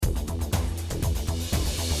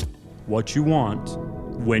what you want,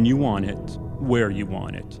 when you want it, where you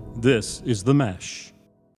want it. This is The Mesh.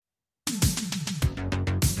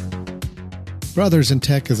 Brothers in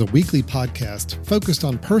Tech is a weekly podcast focused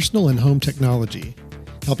on personal and home technology,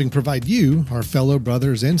 helping provide you, our fellow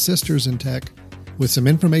brothers and sisters in tech, with some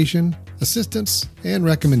information, assistance, and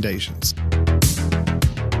recommendations.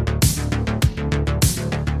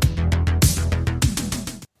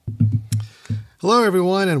 Hello,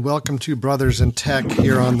 everyone, and welcome to Brothers in Tech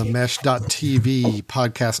here on the Mesh.tv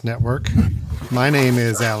podcast network. My name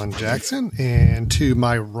is Alan Jackson, and to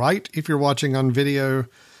my right, if you're watching on video,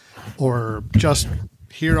 or just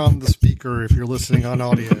here on the speaker if you're listening on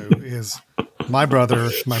audio, is my brother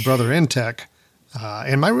in tech,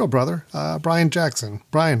 and my real brother, Brian Jackson.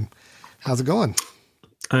 Brian, how's it going?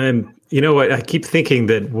 You know what? I keep thinking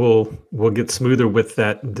that we'll get smoother with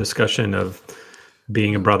that discussion of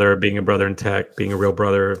being a brother in tech, being a real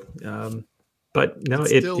brother. But no,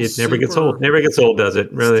 it never gets old. Never gets old, does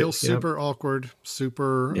it? Really, still super awkward,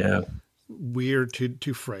 super weird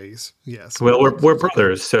to phrase. Yes. Well, we're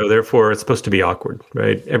brothers, so therefore it's supposed to be awkward,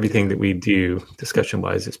 right? Everything that we do discussion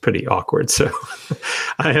wise is pretty awkward. So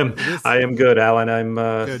I am good, Alan. I'm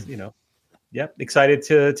good. Excited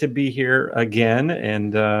to be here again,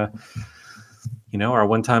 and our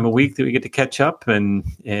one time a week that we get to catch up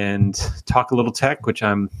and talk a little tech, which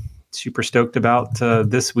I'm super stoked about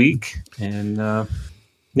this week. And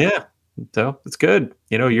so it's good.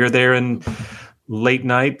 You're there in late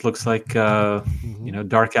night, looks like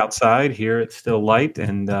dark outside. Here it's still light,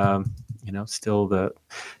 and still got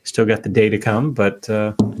the day to come, but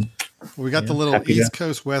we got the little East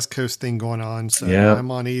Coast, West Coast thing going on. So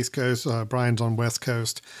I'm on East Coast, Brian's on West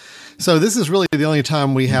Coast. So this is really the only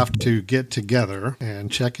time we have to get together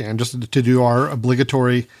and check in, just to do our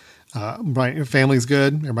obligatory. Brian, your family's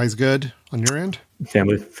good. Everybody's good on your end.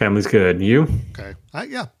 Family's good. You? Okay.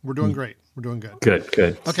 We're doing great. We're doing good. Good.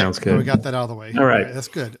 Okay. Sounds good. We got that out of the way. All right. That's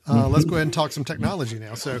good. Let's go ahead and talk some technology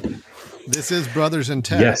now. So this is Brothers in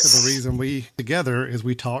Tech. Yes. The reason we together is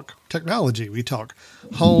we talk technology. We talk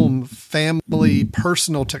home, family,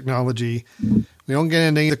 personal technology. We don't get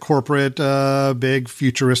into the corporate, big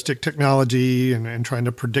futuristic technology and trying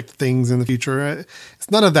to predict things in the future. It's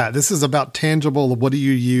none of that. This is about tangible. What do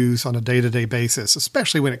you use on a day-to-day basis,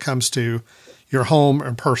 especially when it comes to your home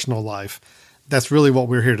and personal life. That's really what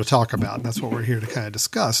we're here to talk about. And that's what we're here to kind of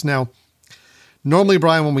discuss. Now, normally,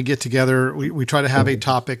 Brian, when we get together, we try to have a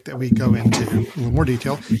topic that we go into in a little more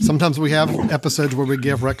detail. Sometimes we have episodes where we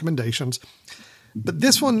give recommendations. But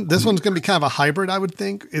this one's going to be kind of a hybrid, I would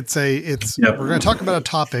think. We're going to talk about a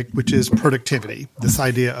topic, which is productivity. This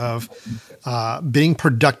idea of being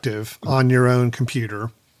productive on your own computer,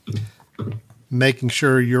 making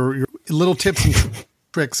sure your little tips and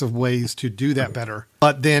tricks of ways to do that better.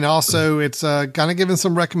 But then also it's kind of giving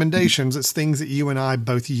some recommendations. It's things that you and I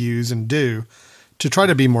both use and do to try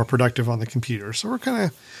to be more productive on the computer. So we're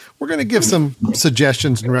going to give some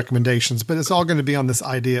suggestions and recommendations, but it's all going to be on this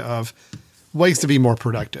idea of ways to be more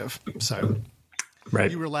productive. So,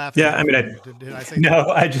 right. You were laughing. Yeah. I mean, did I say no,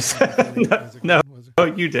 that? I just, no,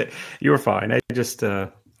 you did. You were fine. I just,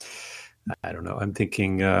 I don't know. I'm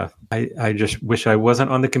thinking, I just wish I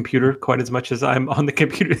wasn't on the computer quite as much as I'm on the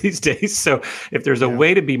computer these days. So if there's a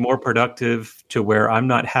way to be more productive to where I'm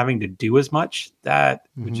not having to do as much, that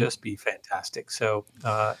would just be fantastic. So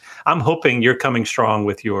I'm hoping you're coming strong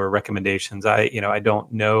with your recommendations. I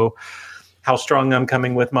don't know how strong I'm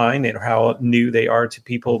coming with mine and how new they are to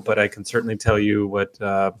people, but I can certainly tell you what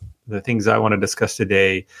the things I want to discuss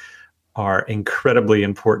today are incredibly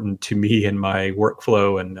important to me in my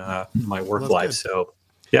workflow and my work life. Good. So,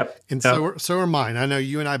 yep. And so are mine. I know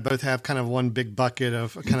you and I both have kind of one big bucket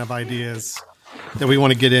of kind of ideas that we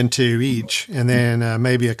want to get into each, and then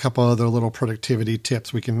maybe a couple other little productivity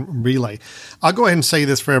tips we can relay. I'll go ahead and say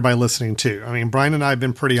this for everybody listening too. I mean, Brian and I have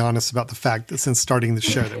been pretty honest about the fact that since starting the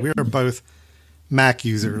show that we are both Mac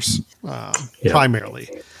users primarily.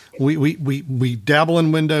 We dabble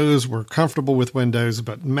in Windows. We're comfortable with Windows,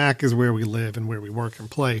 but Mac is where we live and where we work and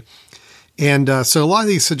play. And so a lot of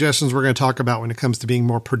these suggestions we're going to talk about when it comes to being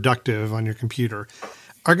more productive on your computer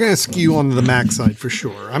are going to skew onto the Mac side for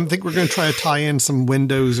sure. I think we're going to try to tie in some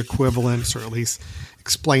Windows equivalents, or at least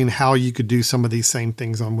explain how you could do some of these same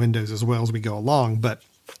things on Windows as well as we go along. But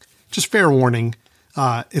just fair warning,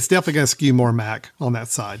 it's definitely going to skew more Mac on that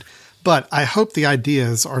side. But I hope the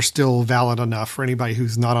ideas are still valid enough for anybody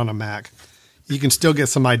who's not on a Mac. You can still get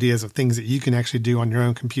some ideas of things that you can actually do on your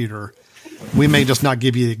own computer. We may just not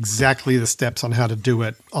give you exactly the steps on how to do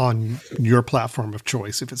it on your platform of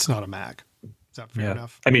choice if it's not a Mac. Is that fair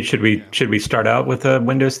enough? I mean, should we start out with a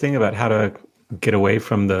Windows thing about how to get away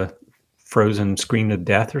from the frozen screen of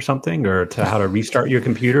death or something, or to how to restart your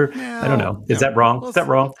computer. I don't know. Is that wrong? Is that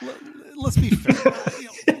wrong? Let's be fair.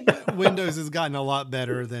 Windows has gotten a lot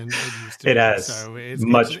better than it used to. It has. So it's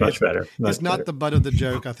much better. It's not the butt of the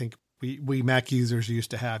joke. I think we Mac users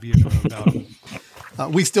used to have you about.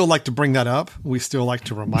 We still like to bring that up. We still like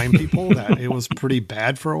to remind people that it was pretty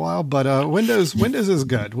bad for a while. But Windows is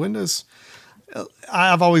good. Windows,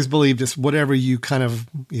 I've always believed, is whatever you kind of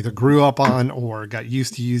either grew up on or got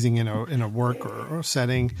used to using in a work or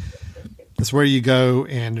setting. That's where you go,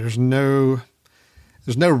 and there's no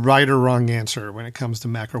right or wrong answer when it comes to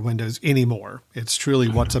Mac or Windows anymore. It's truly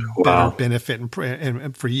what's a better benefit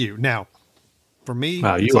and for you. Now, for me,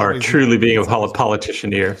 wow, you are truly being a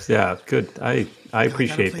politician here. Yeah, good. I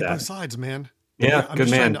appreciate that. Both sides, man. Yeah, good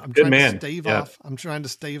man. I'm trying to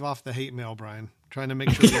stave off the hate mail, Brian. I'm trying to make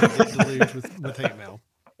sure we don't get deluged with hate mail.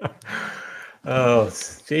 Oh,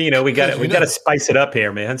 see, we got to spice it up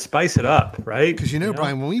here, man. Spice it up, right? Because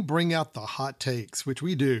Brian, when we bring out the hot takes, which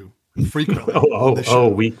we do frequently,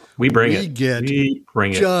 we bring it. We get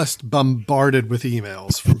just bombarded with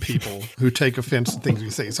emails from people who take offense to things we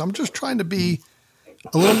say. So I'm just trying to be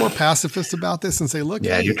a little more pacifist about this and say, look,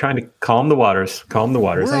 you're trying to calm the waters. I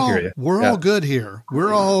hear you. We're all good here.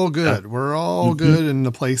 We're all good. We're all good in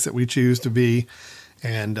the place that we choose to be.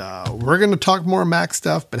 And we're going to talk more Mac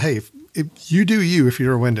stuff. But hey, if you do you, if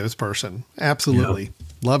you're a Windows person, absolutely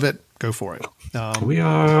love it. Go for it. We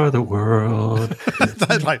are the world.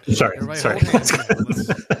 Right. Sorry.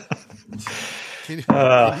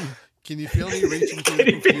 Can you feel me reaching to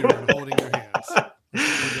the computer and holding your hands?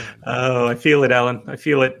 Oh, I feel it, Alan. I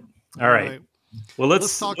feel it. All right. Well,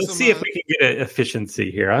 let's see if we can get an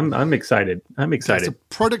efficiency here. I'm excited. So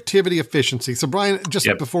productivity efficiency. So Brian, just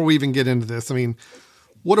before we even get into this, I mean,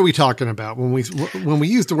 what are we talking about when we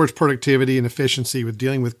use the words productivity and efficiency with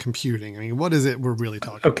dealing with computing? I mean, what is it we're really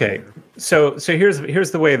talking about? Okay. So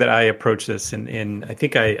here's the way that I approach this. And I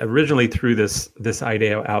think I originally threw this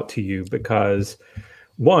idea out to you because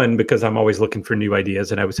I'm always looking for new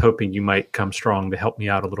ideas, and I was hoping you might come strong to help me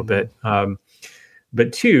out a little bit.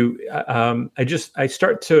 But two, I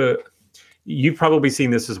start to, you've probably seen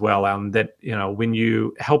this as well, Alan, that, when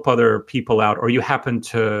you help other people out, or you happen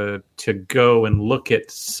to go and look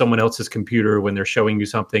at someone else's computer when they're showing you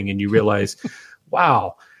something and you realize,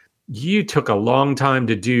 wow, you took a long time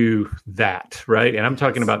to do that, right? And I'm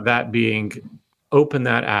talking about that being open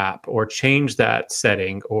that app or change that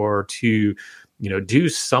setting or to, do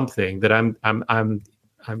something that I'm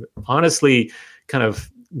honestly kind of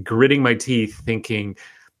gritting my teeth thinking,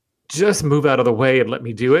 just move out of the way and let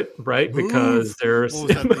me do it, right? Because there's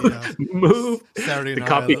move Saturday Night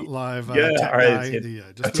copy Live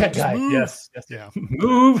tech guy. Yes. Yeah.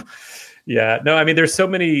 Move. Yeah. No, I mean, there's so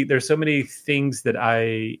many things that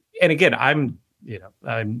and again, I'm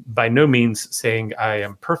by no means saying I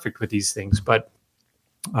am perfect with these things, but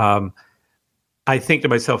I think to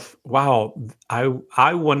myself, wow,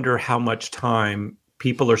 I wonder how much time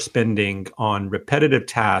people are spending on repetitive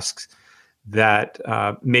tasks that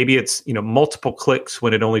maybe it's multiple clicks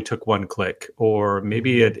when it only took one click, or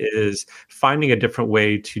maybe it is finding a different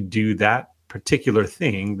way to do that particular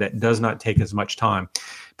thing that does not take as much time.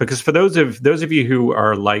 Because for those of you who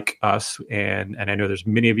are like us, and I know there's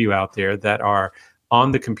many of you out there that are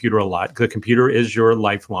on the computer a lot. The computer is your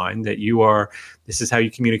lifeline. This is how you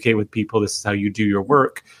communicate with people. This is how you do your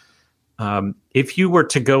work. If you were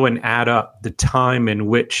to go and add up the time in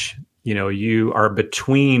which you are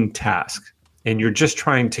between tasks and you're just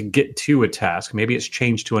trying to get to a task, maybe it's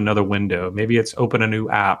changed to another window, maybe it's open a new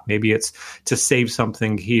app, maybe it's to save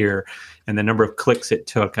something here, and the number of clicks it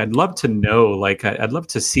took. I'd love to know, I'd love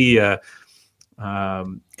to see a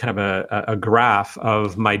graph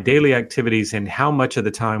of my daily activities and how much of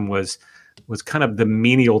the time was kind of the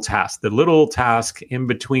menial task, the little task in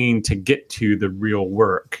between to get to the real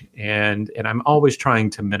work. And I'm always trying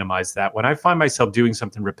to minimize that. When I find myself doing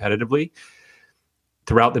something repetitively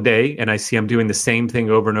throughout the day and I see I'm doing the same thing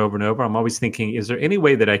over and over and over, I'm always thinking, is there any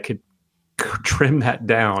way that I could trim that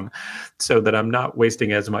down so that I'm not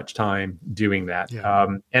wasting as much time doing that? Yeah.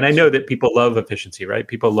 And I know that people love efficiency, right?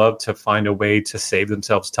 People love to find a way to save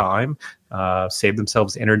themselves time, save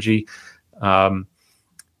themselves energy.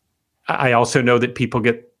 I also know that people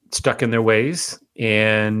get stuck in their ways.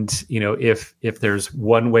 And, if there's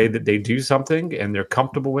one way that they do something and they're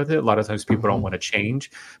comfortable with it, a lot of times people don't want to change.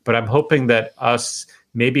 But I'm hoping that us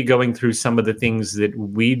maybe going through some of the things that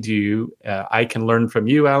we do, I can learn from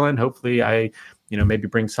you, Alan. Hopefully I, maybe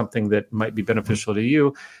bring something that might be beneficial to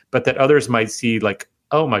you, but that others might see like,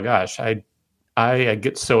 oh my gosh, I I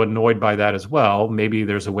get so annoyed by that as well. Maybe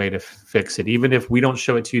there's a way to fix it. Even if we don't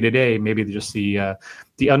show it to you today, maybe just the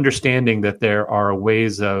understanding that there are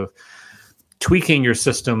ways of tweaking your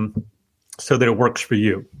system so that it works for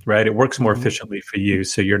you, right? It works more efficiently for you.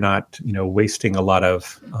 So you're not, wasting a lot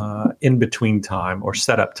of in-between time or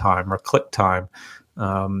setup time or click time.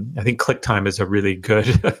 I think click time is a really good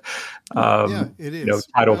it is.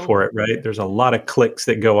 Title for it, right? There's a lot of clicks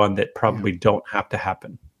that go on that probably don't have to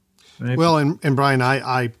happen. Right? Well, and Brian,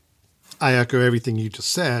 I echo everything you just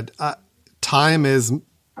said. Time is,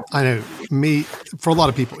 I know, for a lot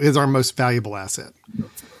of people, is our most valuable asset.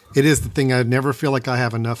 It is the thing I never feel like I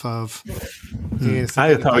have enough of.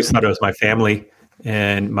 I always thought it was my family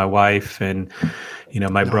and my wife and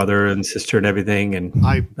my brother and sister and everything. And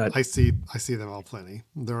I see them all plenty.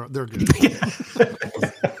 They're good.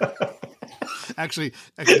 Actually,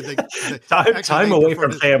 time away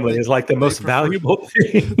from family is like the most valuable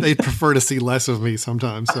thing. They prefer to see less of me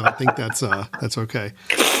sometimes, so I think that's okay.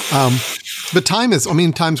 But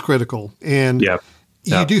time's critical, and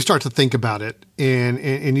you do start to think about it,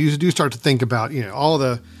 and you do start to think about all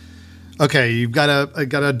the. Okay, you've got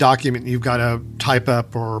a document you've got to type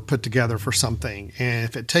up or put together for something, and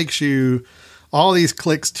if it takes you all these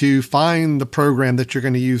clicks to find the program that you're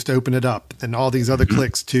going to use to open it up, and all these other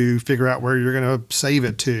clicks to figure out where you're going to save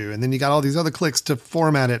it to, and then you got all these other clicks to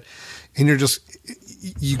format it, and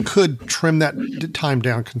you could trim that time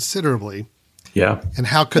down considerably. Yeah. And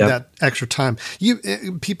how could that extra time?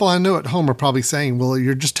 People I know at home are probably saying, well,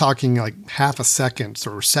 you're just talking like half a second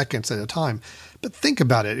or seconds at a time. But think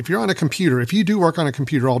about it. If you're on a computer, if you do work on a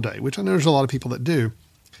computer all day, which I know there's a lot of people that do,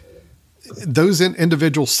 those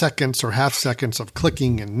individual seconds or half seconds of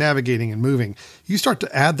clicking and navigating and moving, you start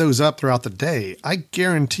to add those up throughout the day. I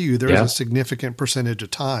guarantee you there's a significant percentage of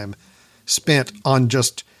time spent on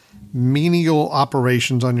just menial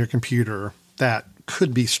operations on your computer that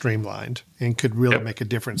could be streamlined and could really make a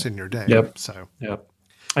difference in your day. Yep. So,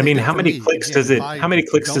 I mean, how many clicks does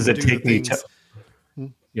it take me to?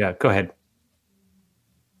 Yeah, go ahead.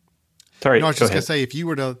 Sorry. I was just going to say, if you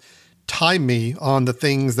were to time me on the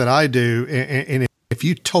things that I do, and if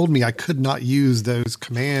you told me I could not use those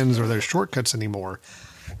commands or those shortcuts anymore,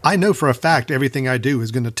 I know for a fact everything I do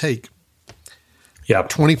is going to take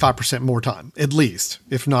 25% more time, at least,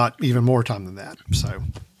 if not even more time than that. So,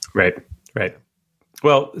 right.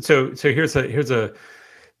 Well, so here's a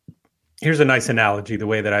nice analogy. The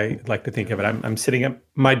way that I like to think of it, I'm sitting at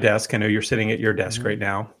my desk. I know you're sitting at your desk right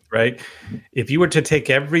now, right? If you were to take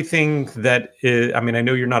everything that is, I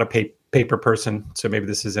know you're not a paper person, so maybe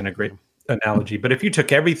this isn't a great analogy, but if you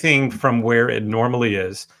took everything from where it normally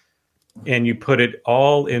is and you put it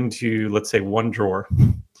all into, let's say, one drawer,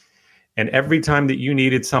 and every time that you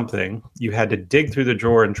needed something, you had to dig through the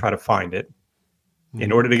drawer and try to find it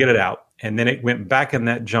in order to get it out. And then it went back in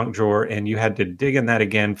that junk drawer and you had to dig in that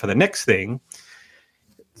again for the next thing.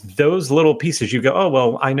 Those little pieces, you go, oh,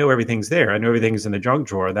 well, I know everything's there. I know everything's in the junk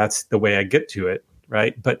drawer. That's the way I get to it,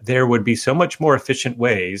 right? But there would be so much more efficient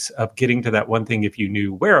ways of getting to that one thing if you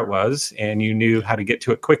knew where it was and you knew how to get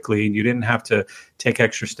to it quickly and you didn't have to take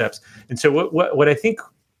extra steps. And so what I think,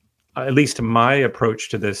 at least my approach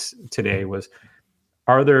to this today was,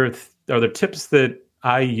 are there tips that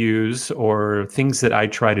I use or things that I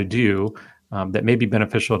try to do that may be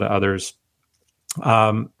beneficial to others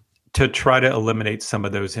to try to eliminate some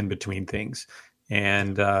of those in-between things.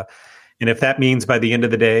 And if that means by the end of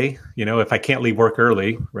the day, if I can't leave work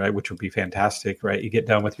early, right, which would be fantastic, right? You get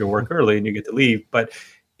done with your work early and you get to leave. But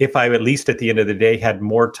if I at least at the end of the day had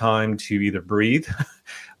more time to either breathe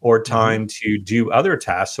or time to do other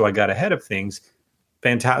tasks, so I got ahead of things,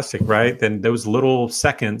 fantastic, right? Then those little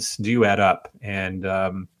seconds do add up. And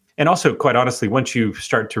also, quite honestly, once you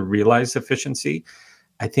start to realize efficiency,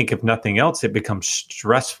 I think if nothing else, it becomes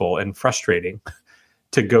stressful and frustrating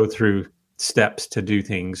to go through steps to do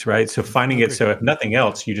things, right? So finding it, so if nothing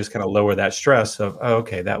else, you just kind of lower that stress of, oh,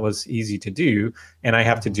 okay, that was easy to do, and I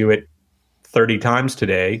have to do it 30 times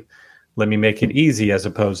today. Let me make it easy, as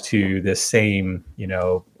opposed to the same,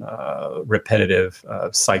 repetitive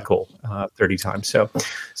cycle 30 times. So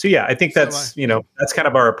yeah, I think that's that's kind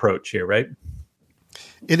of our approach here, right?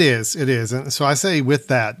 It is. And so I say with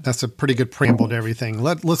that's a pretty good preamble to everything.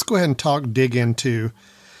 Let's go ahead and dig into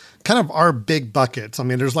kind of our big buckets.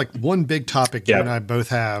 There's like one big topic you and I both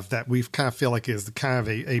have that we kind of feel like is the kind of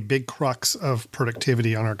a big crux of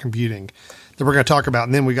productivity on our computing that we're going to talk about.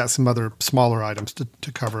 And then we got some other smaller items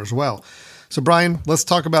to cover as well. So Brian, let's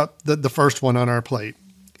talk about the first one on our plate.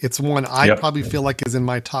 It's one I probably feel like is in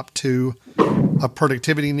my top 2 of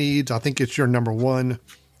productivity needs. I think it's your number 1.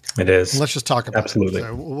 It is. Let's just talk about Absolutely. it.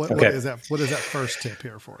 So what is that? What is that first tip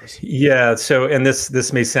here for us? Yeah. So, and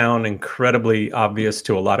this may sound incredibly obvious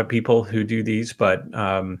to a lot of people who do these, but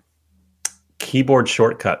keyboard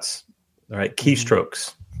shortcuts, all right,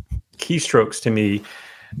 keystrokes. Keystrokes to me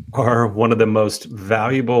are one of the most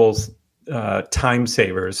valuable time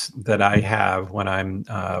savers that I have when I'm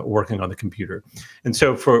working on the computer. And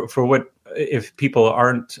so for what, if people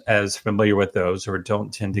aren't as familiar with those or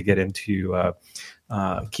don't tend to get into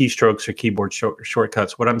keystrokes or keyboard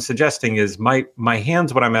shortcuts, what I'm suggesting is my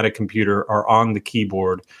hands when I'm at a computer are on the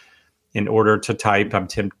keyboard in order to type. I'm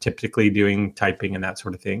typically doing typing and that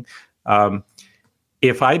sort of thing.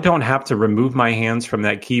 If I don't have to remove my hands from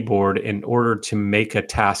that keyboard in order to make a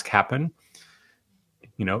task happen,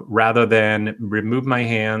 rather than remove my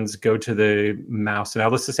hands, go to the mouse. Now,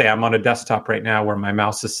 let's just say I'm on a desktop right now where my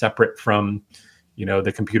mouse is separate from,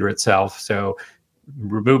 the computer itself. So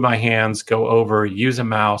remove my hands, go over, use a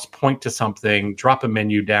mouse, point to something, drop a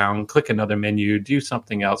menu down, click another menu, do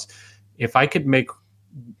something else. If I could make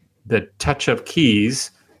the touch of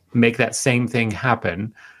keys make that same thing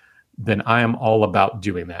happen, then I am all about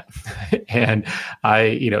doing that. And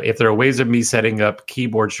if there are ways of me setting up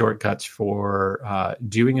keyboard shortcuts for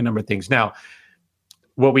doing a number of things. Now,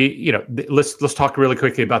 what let's talk really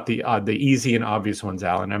quickly about the easy and obvious ones,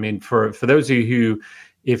 Alan. I mean, for those of you who,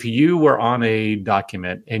 if you were on a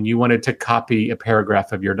document and you wanted to copy a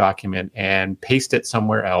paragraph of your document and paste it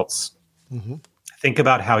somewhere else, think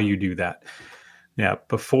about how you do that. Now,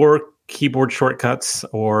 before keyboard shortcuts,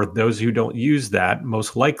 or those who don't use that,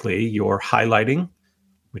 most likely you're highlighting,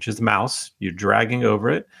 which is the mouse, you're dragging over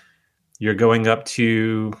it, you're going up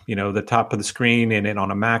to the top of the screen, and then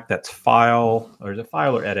on a Mac that's file, or is it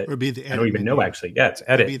file or edit? Or be the edit I don't even menu. know actually. Yeah, it's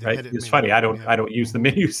edit, right? It's funny. I don't use the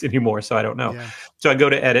menus anymore, so I don't know. Yeah. So I go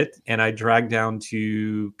to edit and I drag down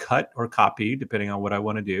to cut or copy, depending on what I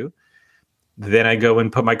want to do. Then I go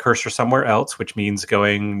and put my cursor somewhere else, which means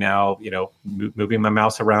going now, moving my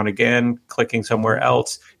mouse around again, clicking somewhere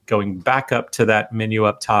else, going back up to that menu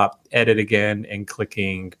up top, edit again, and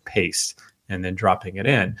clicking paste, and then dropping it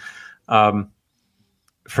in.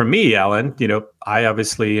 For me, Alan, I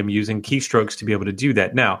obviously am using keystrokes to be able to do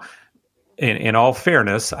that. Now, in all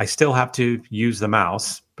fairness, I still have to use the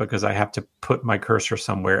mouse because I have to put my cursor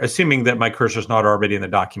somewhere, assuming that my cursor is not already in the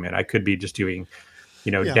document. I could be just doing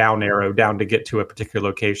down arrow down to get to a particular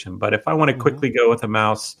location. But if I want to quickly go with a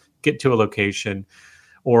mouse, get to a location,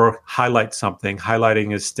 or highlight something,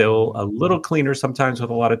 highlighting is still a little cleaner sometimes with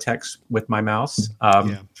a lot of text with my mouse.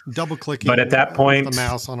 Double clicking, but at that point, the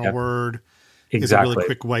mouse on a word is a really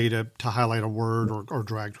quick way to highlight a word or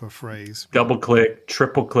drag to a phrase. Double click,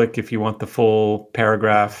 triple click if you want the full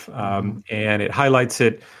paragraph, and it highlights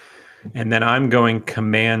it. And then I'm going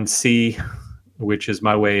Command C, which is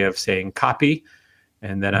my way of saying copy.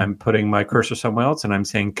 And then I'm putting my cursor somewhere else, and I'm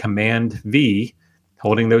saying Command V,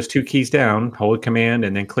 holding those two keys down, hold Command,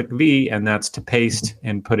 and then click V, and that's to paste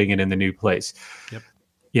and putting it in the new place. Yep.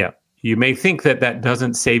 Yeah. You may think that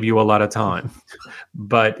doesn't save you a lot of time,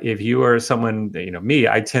 but if you are someone, me,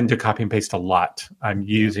 I tend to copy and paste a lot. I'm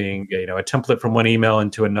using, a template from one email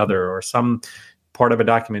into another, or some part of a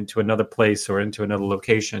document to another place or into another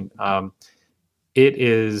location. And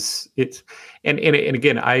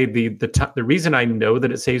again, the reason I know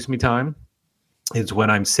that it saves me time is when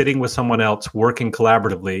I'm sitting with someone else working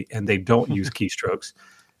collaboratively and they don't use keystrokes.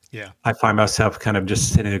 Yeah, I find myself kind of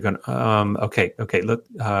just sitting there going, okay, look,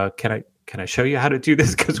 can I show you how to do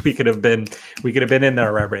this? Because we could have been in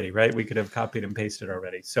there already, right? We could have copied and pasted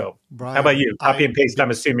already. So, Brian, how about you? Copy and paste,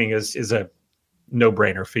 I'm assuming is a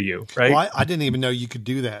no-brainer for you, right? Well, I didn't even know you could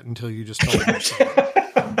do that until you just told me.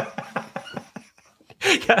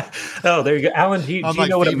 Yeah. Oh, there you go, Alan. Do you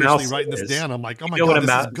know what a mouse is? Writing this down. I'm like, oh my God, what this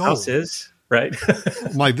is gold. Mouse is, right?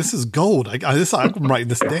 I'm like, this is gold. I'm writing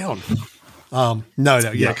this down.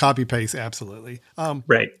 No, copy paste, absolutely.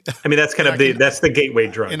 Right. I mean, that's kind of that's the gateway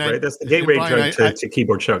drug, right? That's the gateway drug to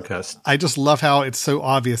keyboard shortcuts. I just love how it's so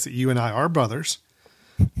obvious that you and I are brothers,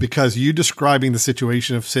 because you describing the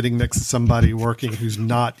situation of sitting next to somebody working who's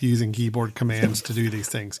not using keyboard commands to do these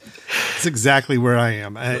things. It's exactly where I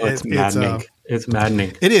am. It's maddening. It's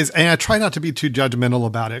maddening. It is. And I try not to be too judgmental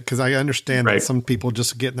about it, because I understand that some people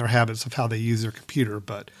just get in their habits of how they use their computer.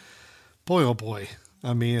 But boy, oh boy.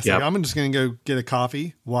 I mean, it's like, I'm just going to go get a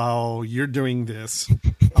coffee while you're doing this.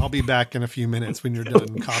 I'll be back in a few minutes when you're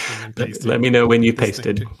done copying and pasting. Let me know when you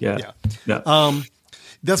pasted. Yeah.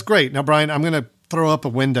 That's great. Now, Brian, I'm going to throw up a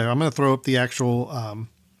window. I'm going to throw up the actual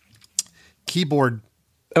keyboard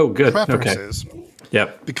preferences. Okay.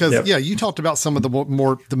 Yep. Because you talked about some of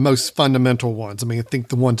the most fundamental ones. I mean, I think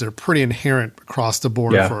the ones that are pretty inherent across the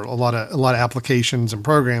board for a lot of applications and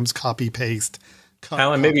programs, copy, paste.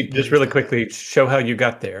 Alan, maybe just really quickly show how you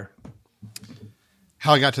got there.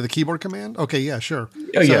 How I got to the keyboard command? Okay, yeah, sure.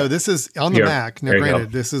 Oh, so this is on the Mac. Now,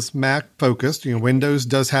 granted, this is Mac focused. Windows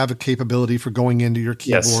does have a capability for going into your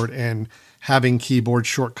keyboard and having keyboard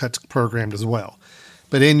shortcuts programmed as well.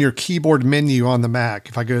 But in your keyboard menu on the Mac,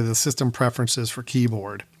 if I go to the system preferences for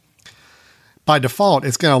keyboard, by default,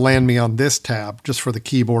 it's going to land me on this tab just for the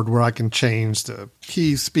keyboard where I can change the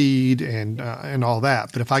key speed and all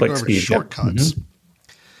that. But if I go over to shortcuts,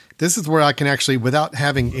 this is where I can actually, without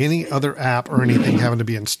having any other app or anything having to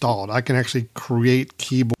be installed, I can actually create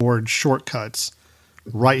keyboard shortcuts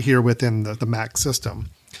right here within the Mac system.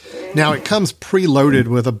 Now, it comes preloaded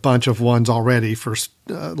with a bunch of ones already for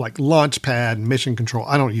like Launchpad and Mission Control.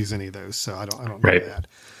 I don't use any of those, so I don't know that.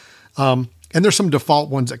 And there's some default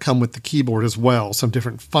ones that come with the keyboard as well, some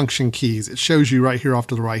different function keys. It shows you right here off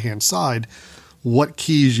to the right-hand side what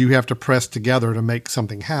keys you have to press together to make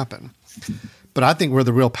something happen. But I think where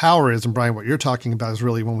the real power is, and Brian, what you're talking about is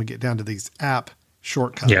really when we get down to these app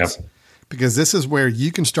shortcuts. Yeah. Because this is where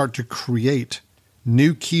you can start to create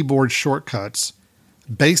new keyboard shortcuts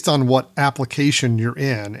based on what application you're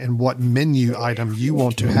in and what menu item you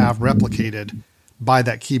want to have replicated by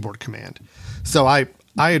that keyboard command. So I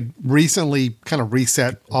had recently kind of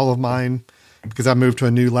reset all of mine because I moved to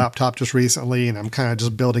a new laptop just recently, and I'm kind of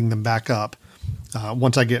just building them back up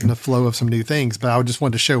once I get in the flow of some new things. But I just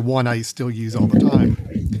wanted to show one I still use all the time,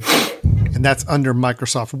 and that's under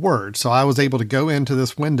Microsoft Word. So I was able to go into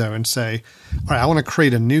this window and say, all right, I want to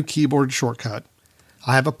create a new keyboard shortcut.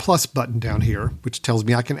 I have a plus button down here, which tells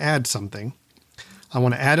me I can add something. I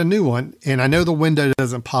want to add a new one, and I know the window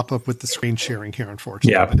doesn't pop up with the screen sharing here,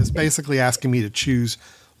 unfortunately, but it's basically asking me to choose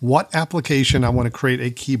what application I want to create a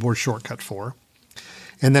keyboard shortcut for.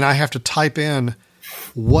 And then I have to type in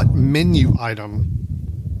what menu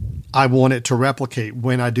item I want it to replicate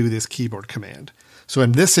when I do this keyboard command. So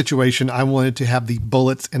in this situation, I wanted to have the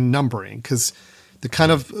bullets and numbering, because the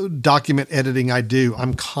kind of document editing I do,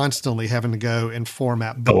 I'm constantly having to go and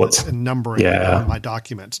format bullets and numbering on my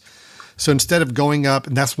documents. So instead of going up,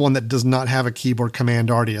 and that's one that does not have a keyboard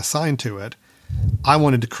command already assigned to it, I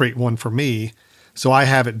wanted to create one for me. So I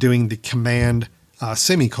have it doing the command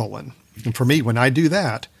semicolon. And for me, when I do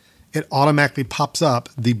that, it automatically pops up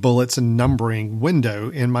the bullets and numbering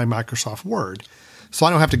window in my Microsoft Word. So I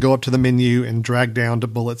don't have to go up to the menu and drag down to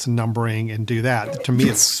bullets and numbering and do that. To me,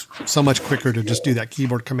 it's so much quicker to just do that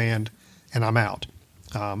keyboard command and I'm out.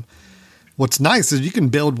 What's nice is you can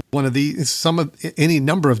build one of these, any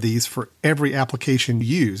number of these for every application you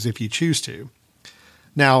use if you choose to.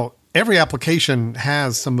 Now, every application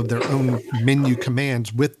has some of their own menu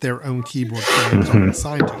commands with their own keyboard commands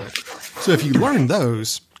assigned to it. So if you learn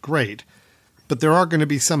those, great. But there are going to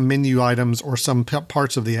be some menu items or some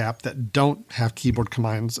parts of the app that don't have keyboard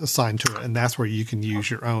commands assigned to it, and that's where you can use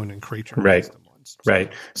your own and create your own custom ones.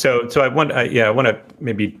 Right. So I want to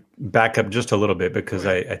maybe back up just a little bit, because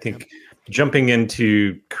I think jumping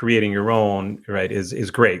into creating your own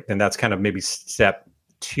is great, and that's kind of maybe step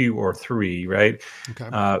 2 or 3, right?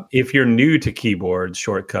 Okay. If you're new to keyboard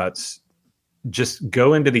shortcuts, just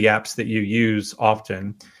go into the apps that you use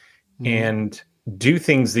often and do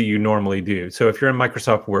things that you normally do. So if you're in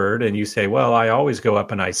Microsoft Word and you say, well, I always go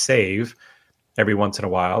up and I save every once in a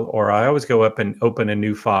while, or I always go up and open a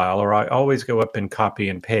new file, or I always go up and copy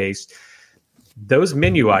and paste, those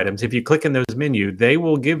menu items, if you click in those menu, they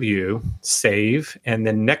will give you save. And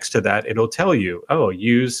then next to that, it'll tell you,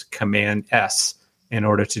 use Command S in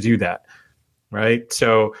order to do that. Right.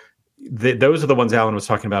 So those are the ones Alan was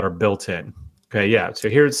talking about are built in. Okay, yeah. So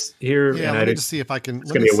here. Yeah, I need to see if I can. It's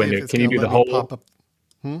going to be a window. Can you do the whole?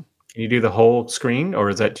 Can you do the whole screen, or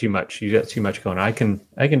is that too much? You got too much going. I can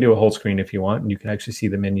do a whole screen if you want, and you can actually see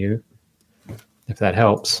the menu, if that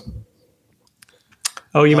helps.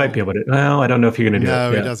 Oh, you might be able to. Well, I don't know if you're going to do it.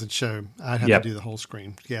 No, it doesn't show. I'd have to do the whole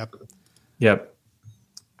screen. Yep.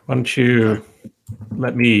 Why don't you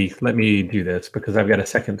let me do this, because I've got a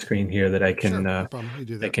second screen here that I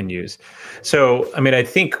can use. So, I mean, I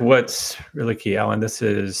think what's really key, Alan, this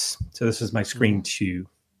is my screen 2.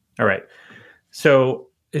 All right. So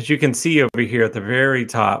as you can see over here at the very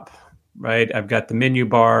top, right, I've got the menu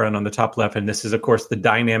bar, and on the top left, and this is, of course, the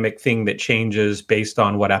dynamic thing that changes based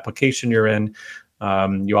on what application you're in.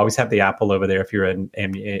 You always have the Apple over there if you're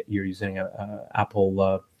using an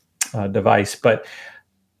Apple device, but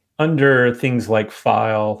under things like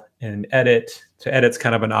File and Edit, so Edit's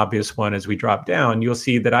kind of an obvious one. As we drop down, you'll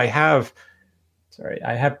see that I have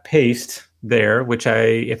Paste there, which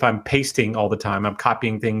if I'm pasting all the time, I'm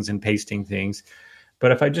copying things and pasting things.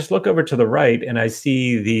 But if I just look over to the right and I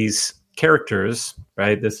see these characters,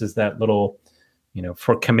 right? This is that little,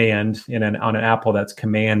 for command on an Apple, that's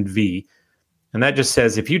Command V. And that just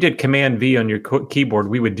says, if you did Command V on your keyboard,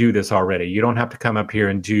 we would do this already. You don't have to come up here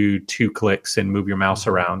and do 2 clicks and move your mouse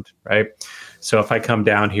around, right? So if I come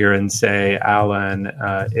down here and say, Alan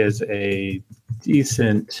is a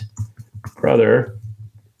decent brother,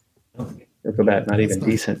 look at that, not even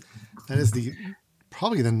decent. That is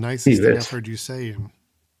probably the nicest thing I've heard you say. And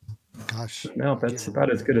gosh. No, that's about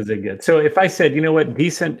as good as it gets. So if I said, you know what,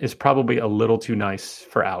 decent is probably a little too nice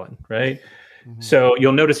for Alan, right? Mm-hmm. So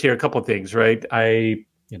you'll notice here a couple of things, right?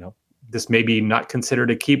 This may be not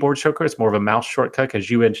considered a keyboard shortcut. It's more of a mouse shortcut,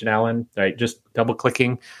 because you mentioned, Alan, right? Just double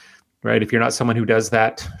clicking, right? If you're not someone who does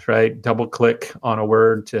that, right? Double click on a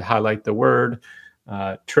word to highlight the word.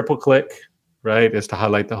 Triple click, right, is to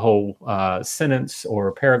highlight the whole sentence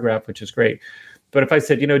or paragraph, which is great. But if I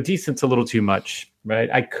said, decent's a little too much,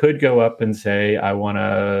 right? I could go up and say, I want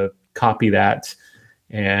to copy that,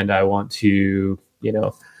 and I want to,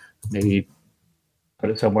 maybe put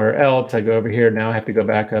it somewhere else. I go over here. Now I have to go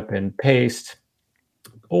back up and paste.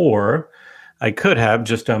 Or I could have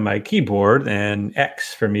just on my keyboard, and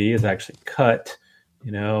X for me is actually cut.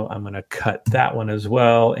 I'm going to cut that one as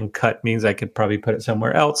well. And cut means I could probably put it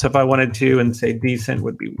somewhere else if I wanted to, and say decent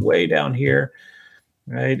would be way down here,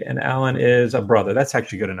 right? And Alan is a brother. That's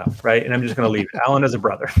actually good enough, right? And I'm just going to leave Alan as a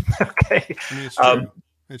brother. Okay. I mean, it's true.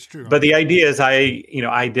 It's true. But the idea is I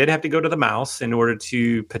did have to go to the mouse in order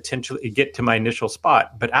to potentially get to my initial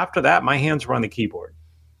spot. But after that, my hands were on the keyboard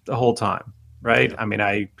the whole time, right? Yeah. I mean,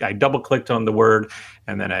 I double clicked on the word,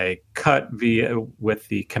 and then I cut with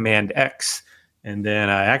the Command X. And then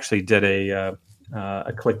I actually did a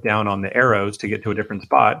click down on the arrows to get to a different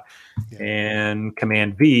spot, and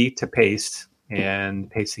Command V to paste, and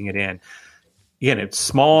pasting it in. Again, it's a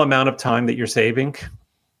small amount of time that you're saving,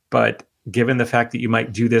 but given the fact that you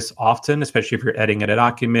might do this often, especially if you're editing a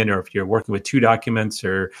document or if you're working with 2 documents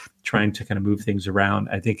or trying to kind of move things around,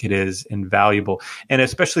 I think it is invaluable. And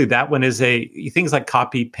especially that one is things like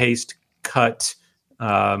copy, paste, cut,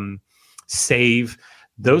 save.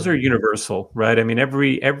 Those are universal, right? I mean,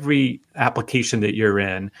 every application that you're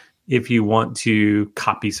in, if you want to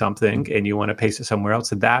copy something and you want to paste it somewhere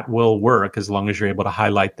else, that will work as long as you're able to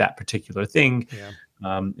highlight that particular thing. Yeah.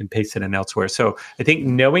 And paste it in elsewhere. So I think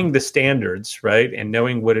knowing the standards, right, and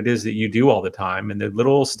knowing what it is that you do all the time and the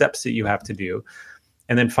little steps that you have to do,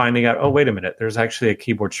 and then finding out, oh, wait a minute, there's actually a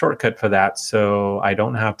keyboard shortcut for that. So I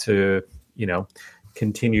don't have to,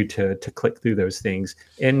 continue to click through those things,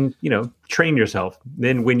 and, train yourself.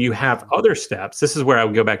 Then when you have other steps, this is where I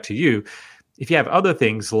would go back to you. If you have other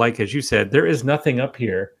things, like, as you said, there is nothing up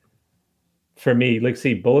here for me,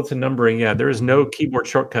 see, bullets and numbering. Yeah, there is no keyboard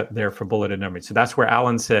shortcut there for bullet and numbering. So that's where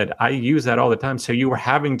Alan said, I use that all the time. So you were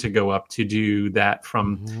having to go up to do that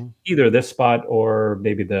from either this spot or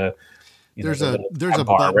maybe there's a button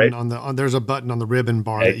bar, right? There's a button on the ribbon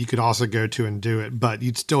bar that you could also go to and do it, but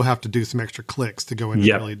you'd still have to do some extra clicks to go in and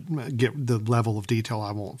really get the level of detail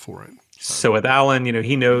I want for it. So with Alan,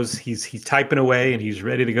 he knows he's typing away and he's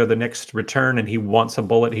ready to go the next return, and he wants a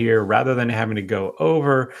bullet here rather than having to go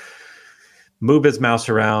over, move his mouse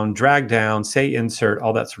around, drag down, say insert,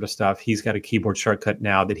 all that sort of stuff. He's got a keyboard shortcut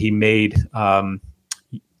now that he made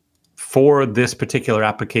for this particular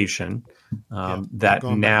application that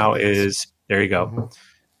now is, there you go. Mm-hmm.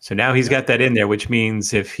 So now he's got that in there, which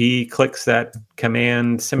means if he clicks that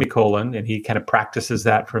command semicolon and he kind of practices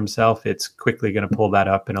that for himself, it's quickly going to pull that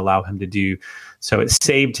up and allow him to do. So it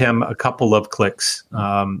saved him a couple of clicks,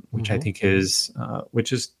 which I think is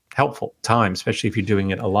helpful time, especially if you're doing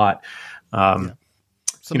it a lot. Save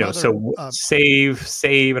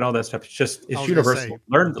and all that stuff. It's universal.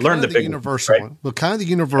 Learn the big universal one. Well, kind of the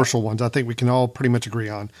universal ones I think we can all pretty much agree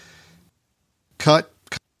on. Cut,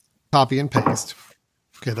 copy, and paste.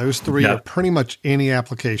 Okay, those 3 are pretty much any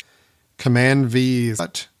application. Command V is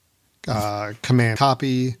cut. Command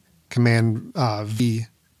copy. Command V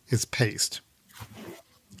is paste.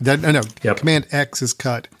 Command X is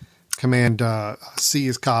cut. Command C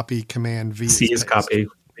is copy. Command V C is copy.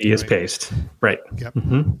 V is paste. Right. Yep.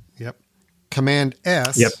 Mm-hmm. Yep. Command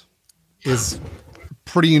S is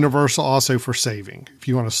pretty universal also for saving. If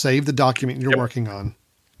you want to save the document you're working on,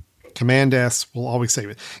 Command S will always save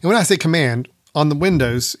it. And when I say command, on the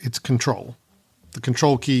Windows, it's control. The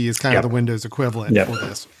control key is kind of the Windows equivalent for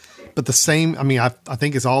this. But the same, I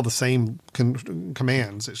think it's all the same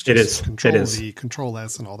commands. It's just Control V, Control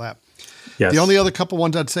S, and all that. Yes. The only other couple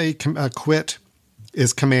ones I'd say, quit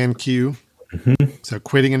is Command Q. So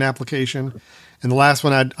quitting an application. And the last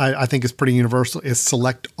one I think is pretty universal is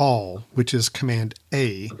select all, which is Command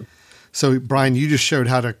A. So Brian, you just showed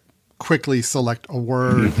how to quickly select a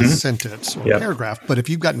word, a sentence, or a paragraph. But if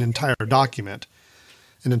you've got an entire document,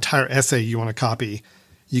 an entire essay you want to copy,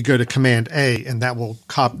 you go to Command A, and that will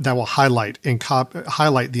highlight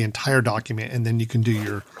the entire document, and then you can do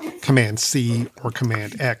your Command C or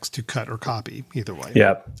Command X to cut or copy. Either way.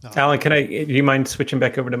 Yeah, Alan, do you mind switching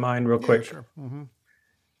back over to mine real quick? Sure. Mm-hmm.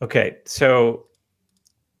 Okay, so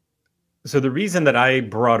the reason that I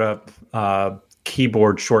brought up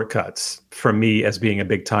keyboard shortcuts for me as being a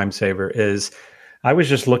big time saver is I was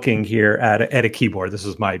just looking here at a keyboard. This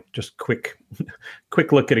is my just quick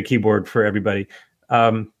look at a keyboard for everybody.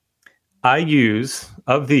 I use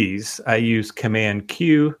Command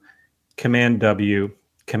Q, Command W,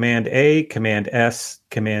 Command A, Command S,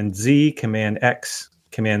 Command Z, Command X,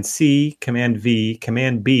 Command C, Command V,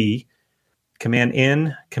 Command B, Command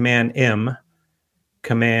N, Command M,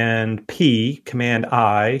 Command P, Command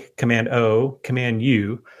I, Command O, Command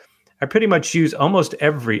U. I pretty much use almost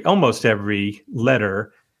every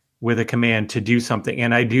letter with a command to do something.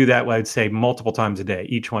 And I do that, I'd say, multiple times a day,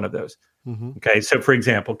 each one of those. Mm-hmm. Okay, so for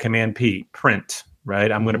example, Command P, print,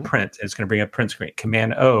 right? I'm going to print. It's going to bring up print screen.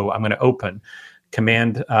 Command O, I'm going to open.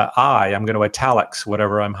 Command I, I'm going to italics,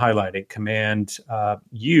 whatever I'm highlighting. Command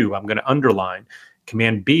U, I'm going to underline.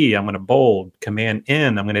 Command B, I'm going to bold. Command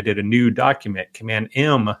N, I'm going to edit a new document. Command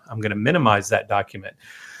M, I'm going to minimize that document.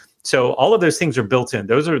 So all of those things are built in.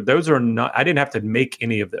 Those are not, I didn't have to make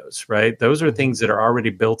any of those, right? Those are things that are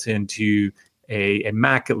already built into a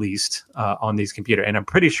Mac, at least, on these computers. And I'm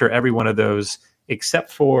pretty sure every one of those,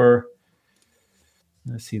 except for,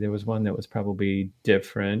 let's see, there was one that was probably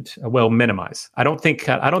different. Minimize. I don't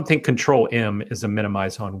think Control M is a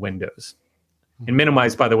minimize on Windows. And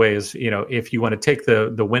minimize, by the way, is, if you want to take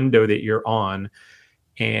the window that you're on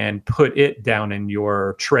and put it down in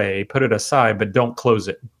your tray, put it aside, but don't close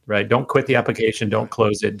it, right? Don't quit the application, don't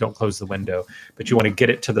close it, don't close the window, but you want to get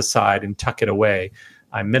it to the side and tuck it away.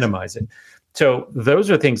 I minimize it. So those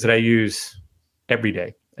are things that I use every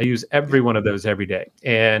day. I use every one of those every day.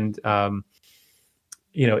 And,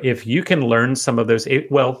 if you can learn some of those,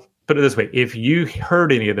 put it this way, if you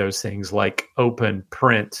heard any of those things like open,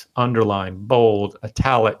 print, underline, bold,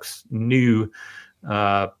 italics, new,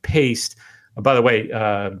 paste, by the way,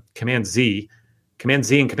 Command Z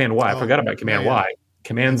and Command Y. I forgot about Command Y.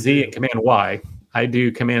 Command Z and Command Y. I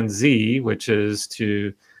do Command Z, which is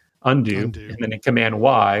to undo. And then Command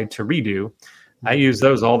Y to redo. I use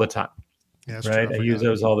those all the time. Yeah, right? True. I use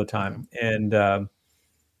those all the time. Yeah. And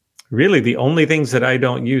really, the only things that I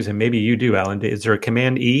don't use, and maybe you do, Alan, is there a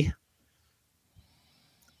Command E?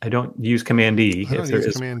 I don't use Command E. I don't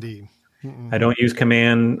use Command E. I don't use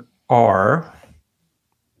Command R.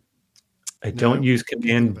 I don't use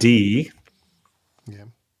Command D. Yeah.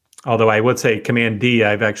 Although I would say Command D,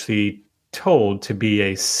 I've actually told to be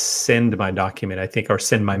a send my document, I think, or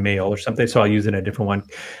send my mail or something. So I'll use it in a different one.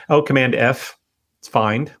 Oh, Command F, it's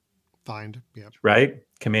find. Find, yeah. Right?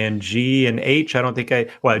 Command G and H, I don't think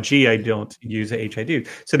G, I don't use. H, I do.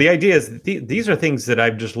 So the idea is these are things that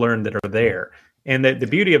I've just learned that are there. And the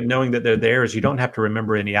beauty of knowing that they're there is you don't have to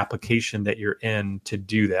remember any application that you're in to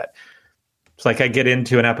do that. It's like I get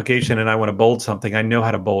into an application and I want to bold something. I know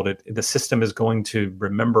how to bold it. The system is going to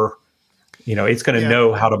remember, it's going to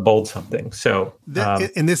know how to bold something. So,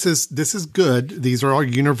 and this is good. These are all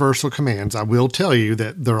universal commands. I will tell you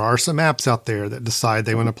that there are some apps out there that decide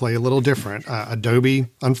they want to play a little different. Adobe,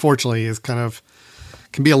 unfortunately,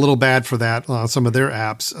 can be a little bad for that on some of their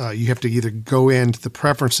apps. You have to either go into the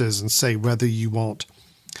preferences and say whether you want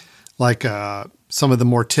some of the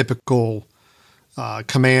more typical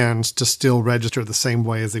commands to still register the same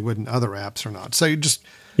way as they would in other apps or not. So you just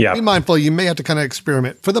be mindful. You may have to kind of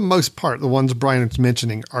experiment. For the most part, the ones Brian is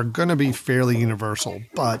mentioning are going to be fairly universal,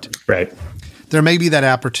 but there may be that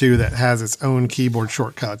app or two that has its own keyboard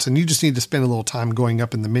shortcuts, and you just need to spend a little time going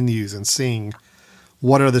up in the menus and seeing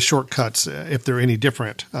what are the shortcuts, if they're any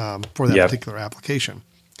different for that particular application.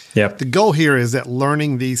 Yep. The goal here is that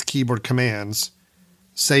learning these keyboard commands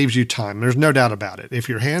saves you time. There's no doubt about it. If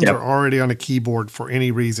your hands are already on a keyboard for any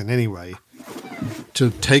reason anyway, to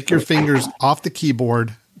take your fingers off the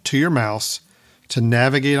keyboard to your mouse, to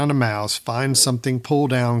navigate on a mouse, find something, pull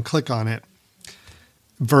down, click on it,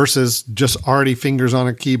 versus just already fingers on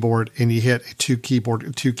a keyboard and you hit a two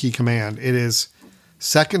key command. It is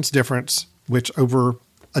seconds difference, which over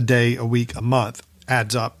a day, a week, a month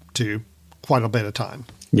adds up to quite a bit of time.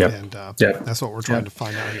 Yeah. And that's what we're trying to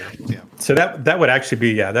find out here. Yeah. So that would actually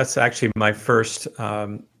be, that's actually my first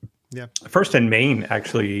Yeah. First and main,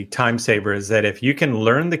 actually, time saver is that if you can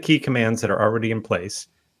learn the key commands that are already in place,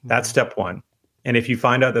 that's step one. And if you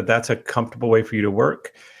find out that that's a comfortable way for you to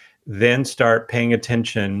work, then start paying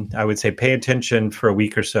attention. I would say pay attention for a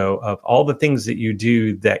week or so of all the things that you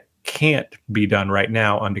do that can't be done right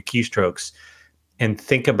now under keystrokes, and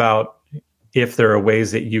think about if there are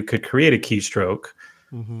ways that you could create a keystroke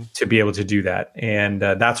to be able to do that. And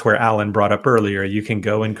that's where Alan brought up earlier. You can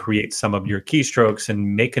go and create some of your keystrokes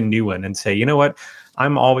and make a new one and say, you know what, let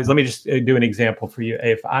me just do an example for you.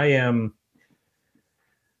 If I am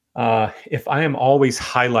always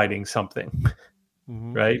highlighting something,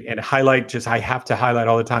 right? And I have to highlight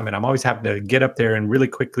all the time. And I'm always having to get up there and really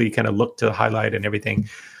quickly kind of look to highlight and everything.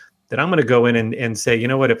 Then I'm going to go in and say, you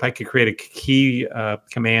know what, if I could create a key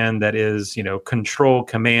command that is, Control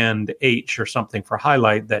Command H or something for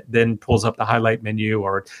highlight, that then pulls up the highlight menu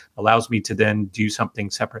or allows me to then do something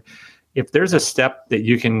separate. If there's a step that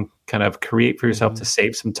you can kind of create for yourself to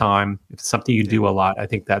save some time, if it's something you do a lot, I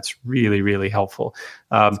think that's really, really helpful.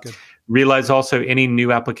 Realize also any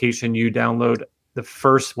new application you download,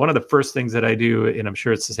 one of the first things that I do, and I'm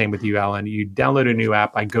sure it's the same with you, Alan, you download a new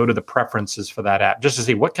app, I go to the preferences for that app just to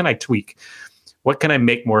see what can I tweak, what can I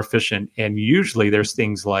make more efficient. And usually there's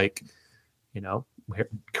things like,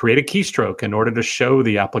 create a keystroke in order to show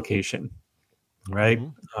the application, right?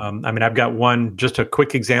 I've got one, just a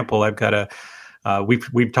quick example. I've got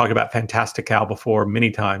we've talked about Fantastical before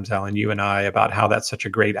many times, Alan, you and I, about how that's such a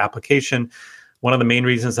great application. One of the main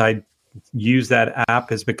reasons I use that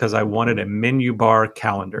app is because I wanted a menu bar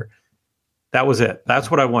calendar. That was it.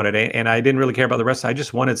 That's what I wanted. And I didn't really care about the rest. I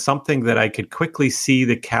just wanted something that I could quickly see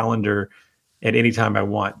the calendar at any time I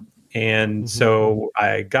want. And so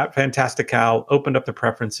I got Fantastical, opened up the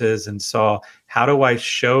preferences and saw, how do I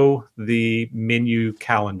show the menu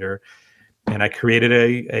calendar? And I created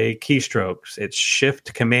a keystroke. It's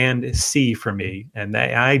Shift Command C for me. And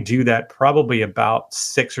I do that probably about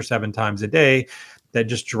 6 or 7 times a day. That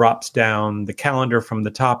just drops down the calendar from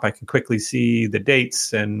the top. I can quickly see the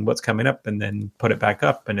dates and what's coming up, and then put it back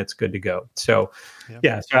up, and it's good to go. So,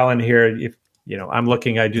 so Alan here, if I'm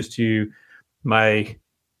looking, I just do my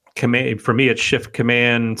command. For me, it's Shift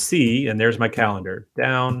Command C, and there's my calendar,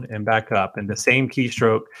 down and back up, and the same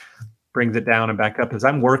keystroke brings it down and back up as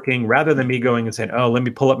I'm working. Rather than me going and saying, "Oh, let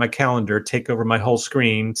me pull up my calendar, take over my whole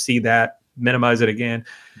screen, see that, minimize it again."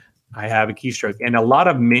 I have a keystroke. And a lot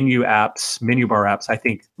of menu bar apps, I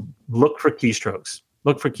think, look for keystrokes.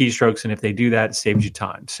 And if they do that, it saves you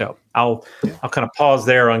time. So I'll kind of pause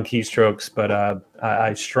there on keystrokes, but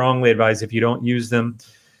I strongly advise, if you don't use them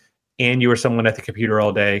and you are someone at the computer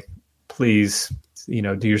all day, please,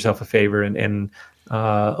 do yourself a favor and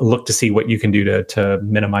look to see what you can do to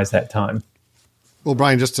minimize that time. Well,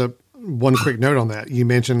 Brian, just one quick note on that. You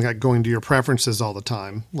mentioned going to your preferences all the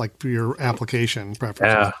time, like for your application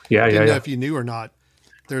preferences. Yeah. Know if you knew or not,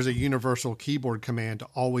 there's a universal keyboard command to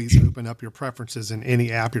always open up your preferences in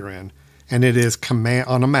any app you're in. And it is command,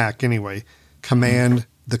 on a Mac anyway, command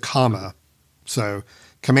the comma. So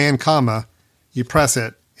command comma, you press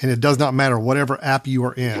it, and it does not matter whatever app you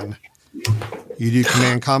are in. You do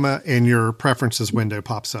command comma, and your preferences window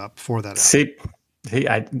pops up for that app. See,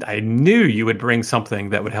 I knew you would bring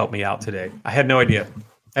something that would help me out today. I had no idea.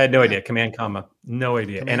 Command comma, no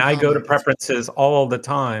idea. Command and I go to preferences all the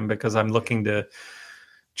time because I'm looking to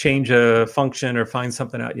change a function or find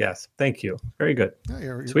something out. Yes, thank you. Very good. Yeah,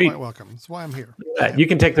 you're Sweet. Quite welcome. That's why I'm here. You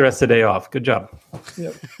can take the rest of the day off. Good job.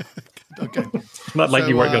 Yep. Okay. It's not like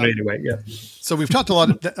you weren't going to anyway. Yeah. So we talked a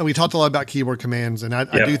lot about keyboard commands, and I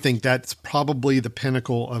do think that's probably the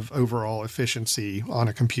pinnacle of overall efficiency on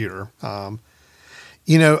a computer.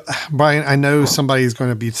 Brian, I know somebody's going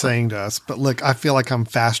to be saying to us, but look, I feel like I'm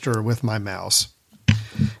faster with my mouse.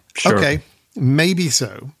 Sure. Okay. Maybe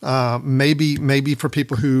so. Maybe for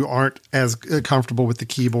people who aren't as comfortable with the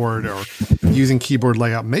keyboard or using keyboard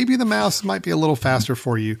layout, maybe the mouse might be a little faster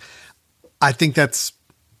for you. I think that's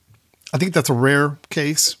a rare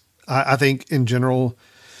case. I think in general,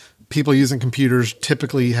 people using computers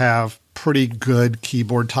typically have pretty good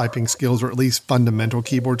keyboard typing skills, or at least fundamental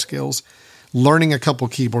keyboard skills. Learning a couple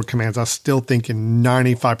keyboard commands, I still think in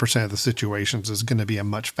 95% of the situations is going to be a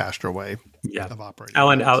much faster way of operating.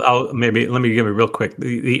 Alan, let me give it real quick.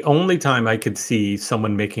 The only time I could see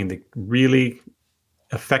someone making the really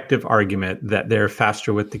effective argument that they're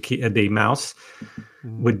faster with the mouse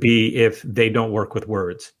would be if they don't work with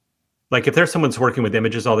words. Like if there's someone's working with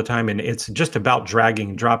images all the time and it's just about dragging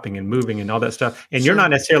and dropping and moving and all that stuff, and you're not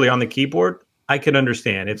necessarily on the keyboard, I can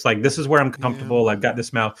understand. It's like, this is where I'm comfortable. I've got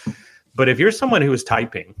this mouse. But if you're someone who is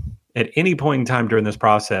typing at any point in time during this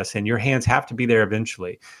process and your hands have to be there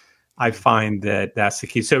eventually, I find that that's the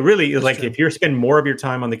key. So really, that's like true. If you're spending more of your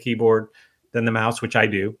time on the keyboard than the mouse, which I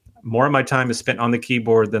do, more of my time is spent on the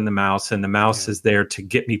keyboard than the mouse, and the mouse is there to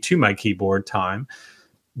get me to my keyboard time,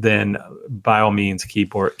 then by all means,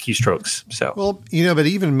 keystrokes. So, well, but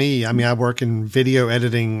even me, I mean, I work in video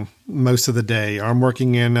editing most of the day, or I'm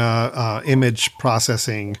working in image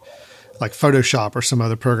processing, like Photoshop or some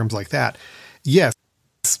other programs like that. Yes,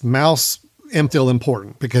 mouse am still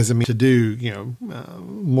important because to do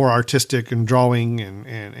more artistic and drawing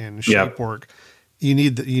and shape work, you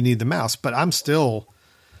need the mouse. But I'm still,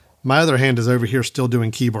 my other hand is over here still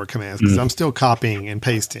doing keyboard commands because I'm still copying and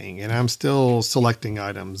pasting, and I'm still selecting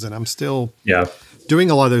items, and I'm still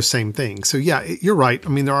doing a lot of those same things. So yeah, you're right. I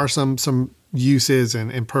mean, there are some uses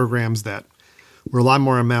and programs that rely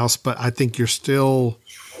more on mouse, but I think you're still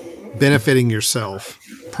benefiting yourself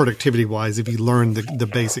productivity wise if you learn the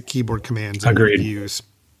basic keyboard commands that you use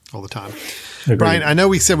all the time. Agreed. Brian, I know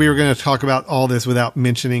we said we were going to talk about all this without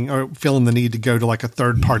mentioning or feeling the need to go to like a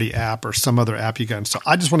third-party app or some other app you got installed.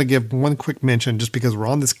 I just want to give one quick mention just because we're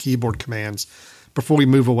on this keyboard commands before we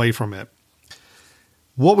move away from it.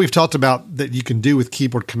 What we've talked about that you can do with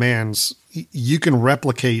keyboard commands, you can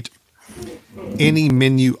replicate any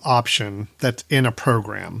menu option that's in a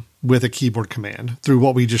program with a keyboard command through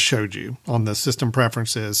what we just showed you on the system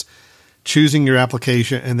preferences, choosing your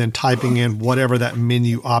application, and then typing in whatever that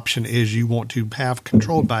menu option is you want to have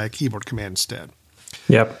controlled by a keyboard command instead.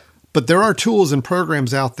 Yep. But there are tools and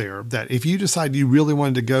programs out there that if you decide you really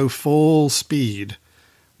wanted to go full speed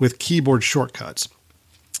with keyboard shortcuts,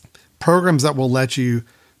 programs that will let you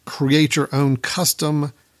create your own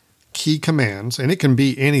custom key commands, and it can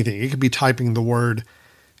be anything. It could be typing the word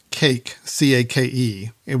cake,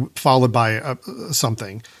 C-A-K-E, followed by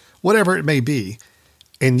something, whatever it may be.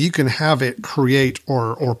 And you can have it create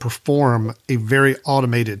or perform a very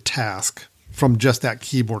automated task from just that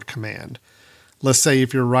keyboard command. Let's say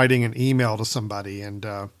if you're writing an email to somebody and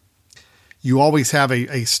you always have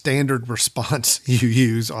a standard response you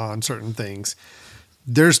use on certain things.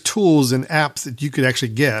 There's tools and apps that you could actually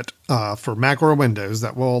get for Mac or Windows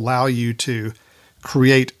that will allow you to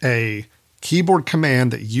create a keyboard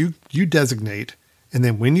command that you designate. And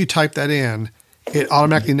then when you type that in, it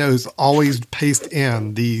automatically knows always paste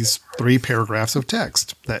in these 3 paragraphs of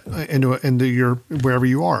text that into your wherever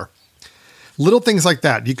you are. Little things like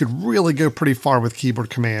that. You could really go pretty far with keyboard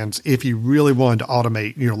commands if you really wanted to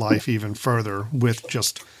automate your life even further with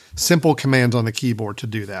just simple commands on the keyboard to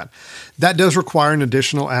do that. That does require an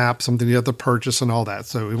additional app, something you have to purchase and all that.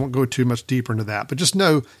 So we won't go too much deeper into that, but just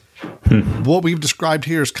know what we've described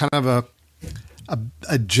here is kind of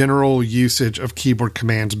a general usage of keyboard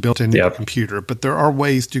commands built into your computer, but there are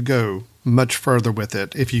ways to go much further with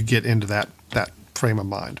it if you get into that frame of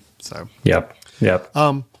mind. So,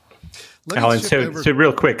 Alan, so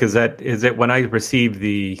real quick, is it when I receive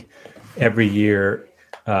the every year,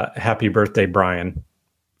 happy birthday, Brian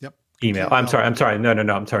email? I'm sorry. No.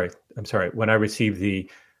 I'm sorry. When I receive the,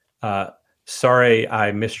 sorry,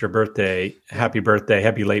 I missed your birthday. Happy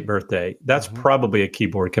late birthday. That's probably a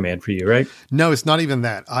keyboard command for you, right? No, it's not even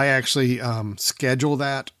that. I actually schedule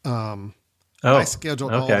that. I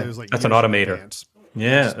schedule all those. Like that's an automator.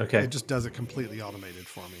 It just does it completely automated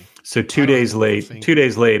for me. So 2 days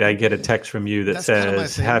late, I get a text from you that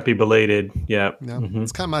says "Happy belated." Yeah,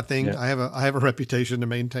 it's kind of my thing. Yeah. I have a reputation to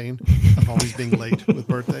maintain of always being late with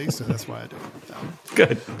birthdays, so that's why I do it.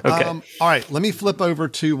 Good. Okay. All right. Let me flip over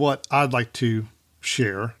to what I'd like to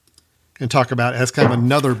share and talk about as kind of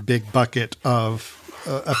another big bucket of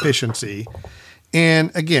efficiency.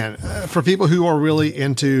 And again, for people who are really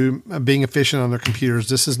into being efficient on their computers,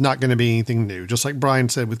 this is not going to be anything new. Just like Brian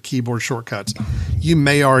said with keyboard shortcuts, you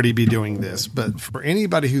may already be doing this, but for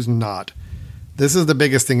anybody who's not, this is the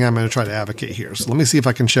biggest thing I'm going to try to advocate here. So let me see if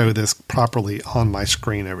I can show this properly on my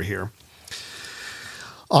screen over here.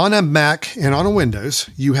 On a Mac and on a Windows,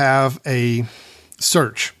 you have a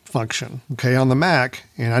search function. Okay, on the Mac,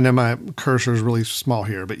 and I know my cursor is really small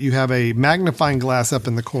here, but you have a magnifying glass up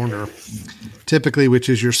in the corner, typically, which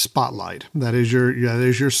is your spotlight. That is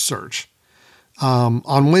your search.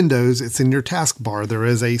 On Windows, it's in your taskbar. There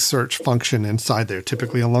is a search function inside there.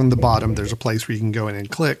 Typically, along the bottom, there's a place where you can go in and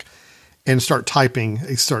click and start typing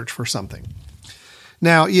a search for something.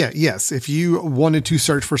 Now, yes, if you wanted to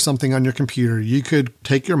search for something on your computer, you could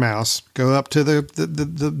take your mouse, go up to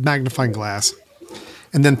the magnifying glass,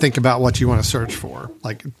 and then think about what you want to search for.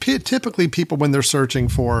 Like typically people, when they're searching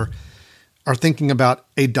for, are thinking about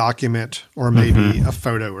a document or maybe a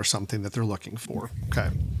photo or something that they're looking for. Okay.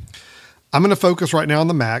 I'm going to focus right now on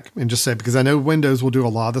the Mac and just say, because I know Windows will do a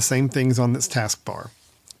lot of the same things on this taskbar.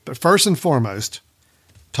 But first and foremost,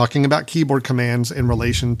 talking about keyboard commands in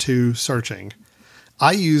relation to searching,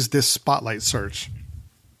 I use this Spotlight search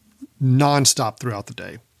nonstop throughout the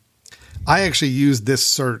day. I actually use this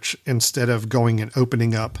search instead of going and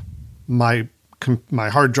opening up my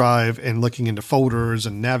hard drive and looking into folders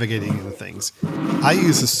and navigating into things. I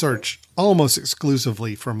use the search almost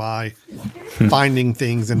exclusively for my finding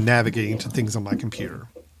things and navigating to things on my computer.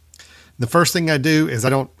 The first thing I do is I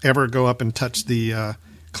don't ever go up and touch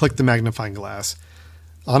click the magnifying glass.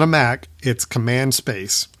 On a Mac, it's Command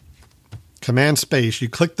Space. Command Space, you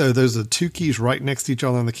click those are the two keys right next to each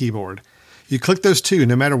other on the keyboard. You click those two,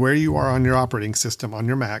 no matter where you are on your operating system, on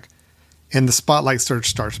your Mac, and the Spotlight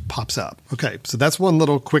search pops up. Okay, so that's one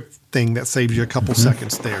little quick thing that saves you a couple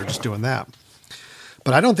seconds there just doing that.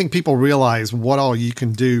 But I don't think people realize what all you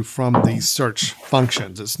can do from these search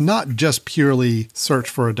functions. It's not just purely search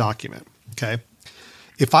for a document, okay?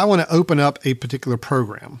 If I want to open up a particular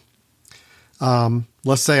program,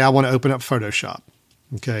 let's say I want to open up Photoshop,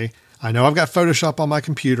 okay? I know I've got Photoshop on my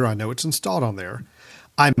computer. I know it's installed on there.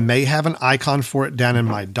 I may have an icon for it down in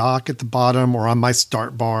my dock at the bottom or on my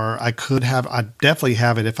start bar. I definitely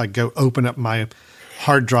have it if I go open up my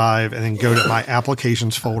hard drive and then go to my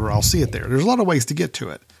applications folder. I'll see it there. There's a lot of ways to get to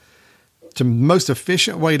it. The most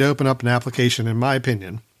efficient way to open up an application, in my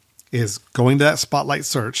opinion, is going to that Spotlight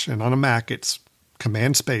search. And on a Mac, it's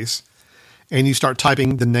Command Space. And you start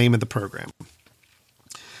typing the name of the program.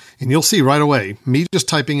 And you'll see right away, me just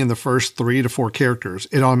typing in the first 3 to 4 characters,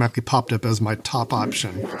 it automatically popped up as my top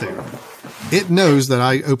option there. It knows that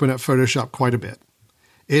I open up Photoshop quite a bit.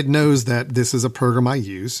 It knows that this is a program I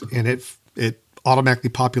use, and it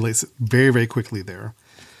automatically populates it very, very quickly there.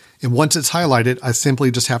 And once it's highlighted, I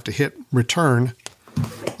simply just have to hit return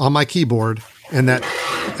on my keyboard, and that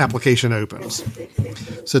application opens.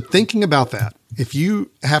 So thinking about that, if you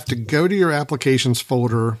have to go to your applications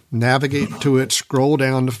folder, navigate to it, scroll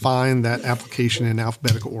down to find that application in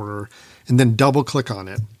alphabetical order, and then double click on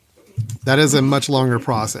it, that is a much longer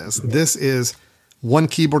process. This is one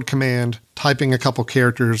keyboard command, typing a couple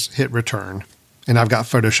characters, hit return, and I've got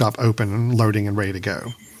Photoshop open and loading and ready to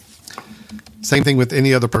go. Same thing with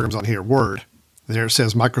any other programs on here. Word, there it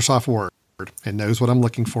says Microsoft Word. It knows what I'm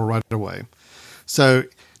looking for right away. So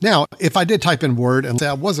now, if I did type in Word and say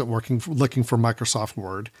I wasn't looking for Microsoft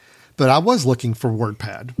Word, but I was looking for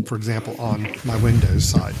WordPad, for example, on my Windows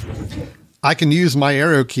side, I can use my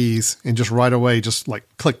arrow keys and just right away just like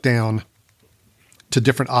click down to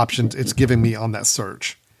different options it's giving me on that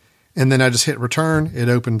search. And then I just hit return. It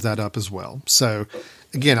opens that up as well. So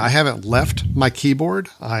again, I haven't left my keyboard.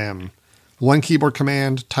 I am one keyboard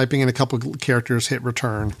command, typing in a couple of characters, hit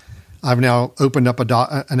return. I've now opened up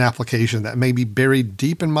an application that may be buried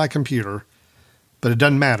deep in my computer, but it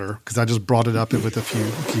doesn't matter because I just brought it up with a few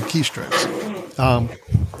keystrokes.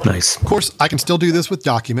 Nice. Of course, I can still do this with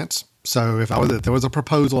documents. So if there was a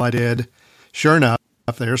proposal I did, sure enough,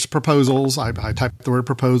 if there's proposals, I type the word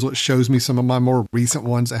proposal. It shows me some of my more recent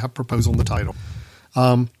ones that have proposal in the title.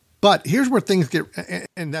 But here's where things get,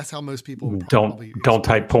 and that's how most people don't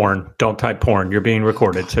type porn. Don't type porn. You're being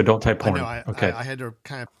recorded, so don't type porn. Okay. I had to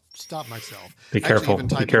kind of stop myself. Be careful.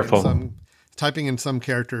 Be careful. Typing in some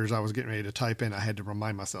characters I was getting ready to type in, I had to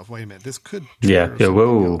remind myself, wait a minute, this could. Yeah.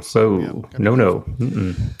 Whoa. No.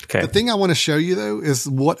 Okay. The thing I want to show you, though, is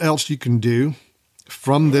what else you can do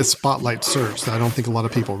from this Spotlight search that I don't think a lot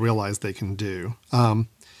of people realize they can do.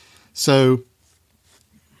 So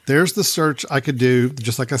there's the search I could do,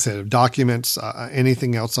 just like I said, of documents,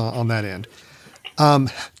 anything else on that end.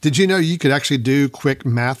 Did you know you could actually do quick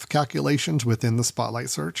math calculations within the Spotlight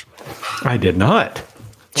search? I did not.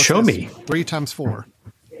 Show me. 3 times 4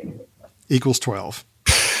 equals 12.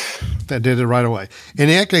 That did it right away. And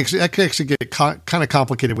I can actually get kind of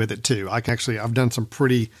complicated with it too. I've done some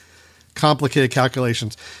pretty complicated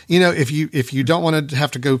calculations. You know, if you don't want to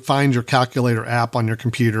have to go find your calculator app on your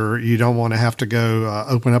computer, you don't want to have to go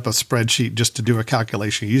open up a spreadsheet just to do a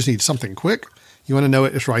calculation. You just need something quick. You want to know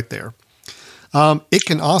it's right there. It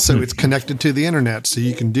can also, it's connected to the internet, so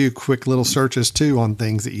you can do quick little searches too on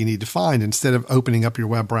things that you need to find instead of opening up your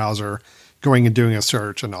web browser, going and doing a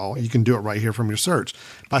search and all. You can do it right here from your search.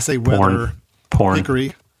 If I say weather,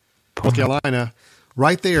 Hickory, North Carolina,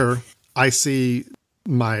 right there, I see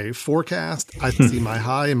my forecast. I see my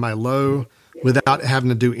high and my low without having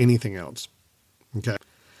to do anything else. Okay.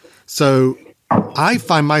 So I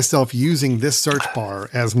find myself using this search bar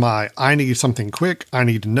as I need something quick. I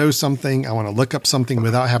need to know something. I want to look up something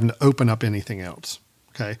without having to open up anything else.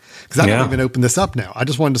 Okay. Because I don't even open this up now. I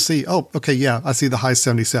just wanted to see, I see the high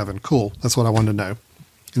 77. Cool. That's what I wanted to know.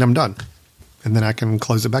 And I'm done. And then I can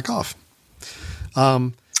close it back off.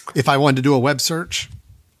 If I wanted to do a web search,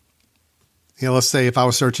 let's say if I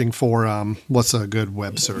was searching for what's a good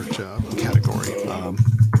web search category.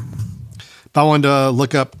 If I wanted to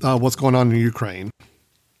look up what's going on in Ukraine,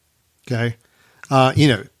 okay,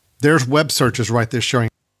 there's web searches right there showing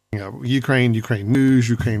Ukraine news,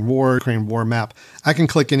 Ukraine war map. I can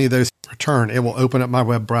click any of those in return. It will open up my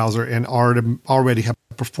web browser and already have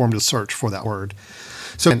performed a search for that word.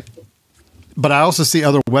 So, but I also see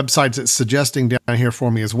other websites that's suggesting down here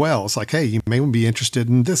for me as well. It's like, hey, you may be interested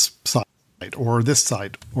in this site or this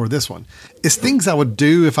site or this one. It's things I would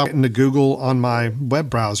do if I went into Google on my web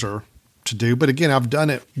browser to do. But again, I've done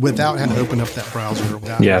it without having to open up that browser,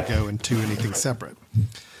 without having to go into anything separate.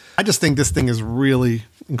 I just think this thing is really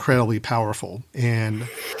incredibly powerful. And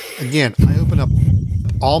again, I open up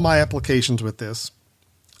all my applications with this.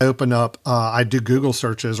 I open up, I do Google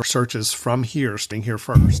searches or searches from here, staying here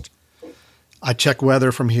first. I check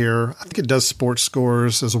weather from here. I think it does sports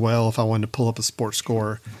scores as well if I wanted to pull up a sports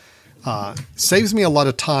score. Saves me a lot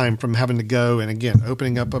of time from having to go and, again,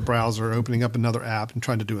 opening up a browser, opening up another app, and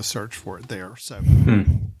trying to do a search for it there. So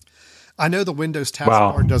I know the Windows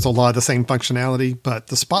taskbar does a lot of the same functionality, but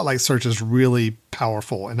the Spotlight search is really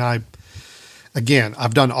powerful. And I've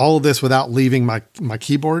done all of this without leaving my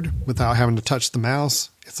keyboard, without having to touch the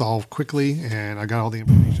mouse. It's all quickly, and I got all the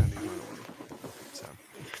information I need. So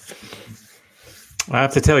I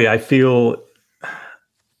have to tell you, I feel,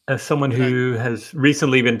 as someone who has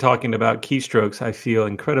recently been talking about keystrokes, I feel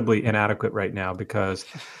incredibly inadequate right now because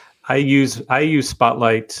I use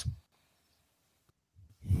Spotlight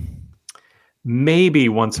maybe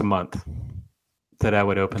once a month that I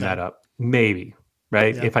would open that up. Maybe,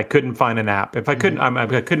 right? Yeah. If I couldn't find an app, if I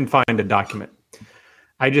couldn't find a document,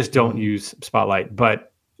 I just don't use Spotlight.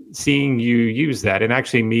 But seeing you use that, and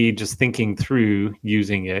actually me just thinking through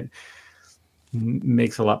using it,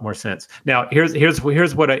 makes a lot more sense. Now, here's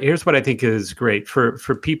what I think is great for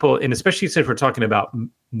people, and especially since we're talking about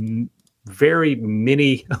very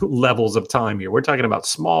many levels of time here. We're talking about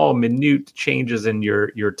small, minute changes in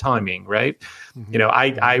your timing, right?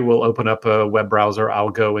 Mm-hmm. I will open up a web browser. I'll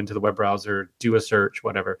go into the web browser, do a search,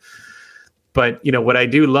 whatever. But what I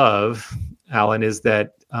do love, Alan, is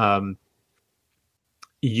that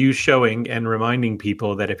you showing and reminding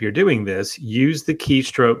people that if you're doing this, use the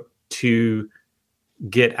keystroke to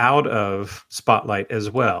get out of Spotlight as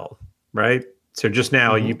well, right? So just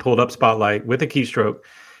now you pulled up Spotlight with a keystroke.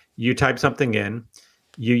 You type something in,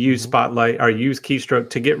 you use Spotlight or use keystroke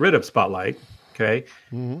to get rid of Spotlight. Okay.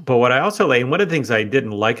 But what I also and one of the things I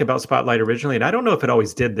didn't like about Spotlight originally, and I don't know if it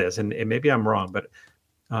always did this, and maybe I'm wrong, but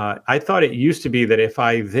I thought it used to be that if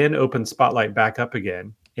I then opened Spotlight back up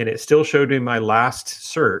again and it still showed me my last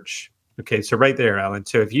search. Okay. So right there, Alan.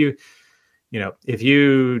 So if you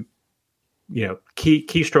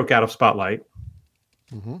keystroke out of Spotlight.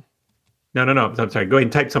 No. I'm sorry. Go ahead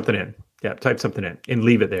and type something in. Yeah, type something in and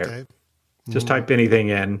leave it there. Okay. Just type anything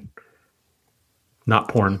in. Not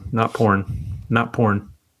porn.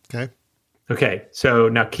 Okay. So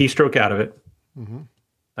now keystroke out of it.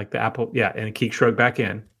 Like the Apple. Yeah, and keystroke back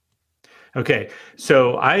in. Okay.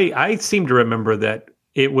 So I seem to remember that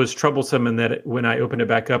it was troublesome and that when I opened it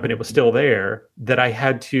back up and it was still there, that I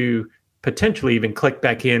had to potentially even click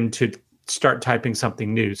back in to start typing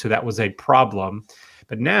something new. So that was a problem.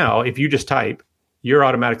 But now if you just type, you're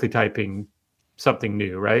automatically typing something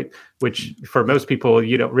new, right? Which for most people,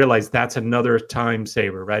 you don't realize that's another time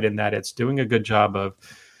saver, right? In that it's doing a good job of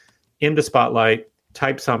into Spotlight,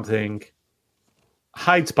 type something,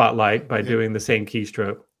 hide Spotlight by doing the same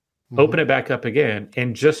keystroke, open it back up again,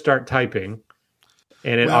 and just start typing,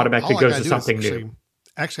 and it automatically goes to something new.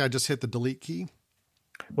 Actually, I just hit the delete key.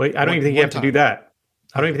 Wait, I don't even think you have to do that.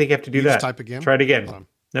 I don't even think you have to do that. Type again? Try it again.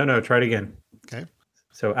 No, try it again. Okay.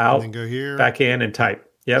 So out, and then go here, back in, and type.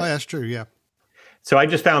 Yep. Oh, that's true. Yeah. So I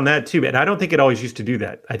just found that too, and I don't think it always used to do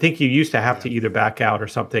that. I think you used to have to either back out or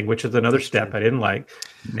something, which is another step I didn't like.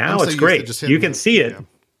 Now it's great. You can see it,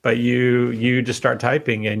 but you just start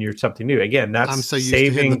typing and you're something new. Again, that's I'm so used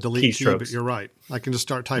saving to hitting the delete key, keystrokes. but you're right. I can just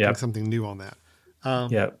start typing something new on that.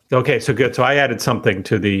 Yeah. Okay. So good. So I added something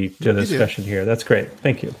to the discussion here. That's great.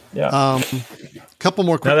 Thank you. Yeah. Couple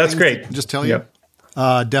more quick that's things great. to just tell you.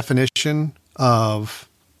 Definition of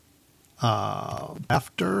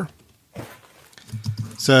after.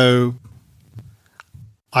 So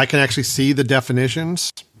I can actually see the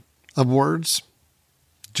definitions of words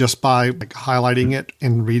just by highlighting it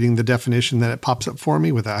and reading the definition that it pops up for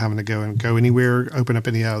me without having to go anywhere, open up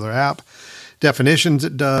any other app. Definitions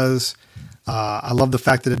it does. I love the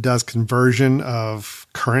fact that it does conversion of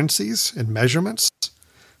currencies and measurements.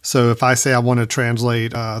 So if I say I want to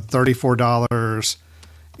translate $34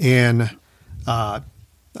 in,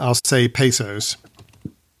 I'll say pesos.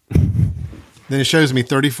 Then it shows me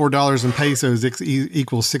 $34 in pesos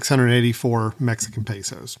equals 684 Mexican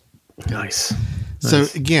pesos. Nice. So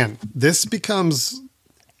again, this just becomes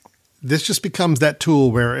that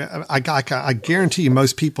tool where I guarantee you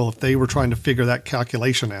most people, if they were trying to figure that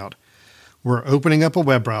calculation out, were opening up a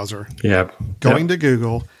web browser, going to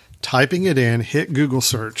Google, typing it in, hit Google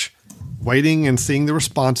search, waiting and seeing the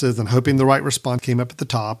responses and hoping the right response came up at the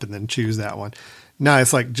top and then choose that one. No,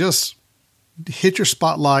 it's like just hit your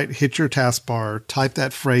Spotlight, hit your taskbar, type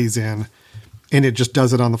that phrase in, and it just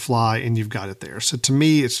does it on the fly and you've got it there. So to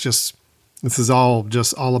me, it's just, this is all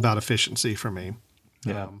about efficiency for me.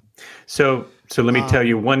 Yeah. So let me tell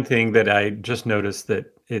you one thing that I just noticed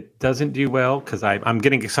that it doesn't do well, because I'm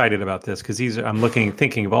getting excited about this, because I'm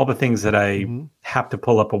thinking of all the things that I have to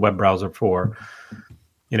pull up a web browser for.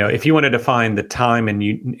 You know, if you wanted to find the time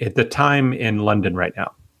in London right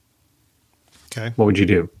now, okay, what would you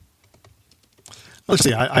do? Let's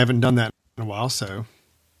see. I haven't done that in a while, so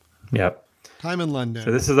yeah, time in London.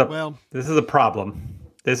 So this is a problem.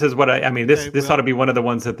 This is what this ought to be one of the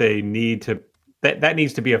ones that they need to. That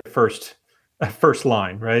needs to be a first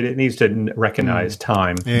line, right? It needs to recognize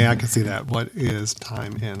time. Yeah, I can see that. What is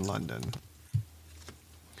time in London?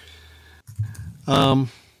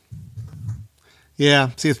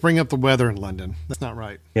 Yeah, see, it's bringing up the weather in London. That's not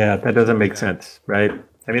right. Yeah, that doesn't make sense, right?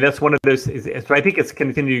 I mean, that's one of those. So I think it's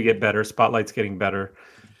continuing to get better. Spotlight's getting better.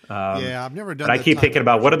 I've never done. But I keep thinking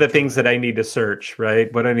about what are the things that I need to search,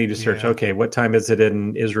 right? What do I need to search? Okay, what time is it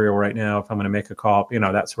in Israel right now? If I'm going to make a call,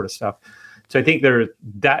 that sort of stuff. So I think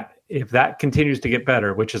if that continues to get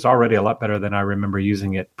better, which is already a lot better than I remember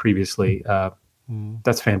using it previously,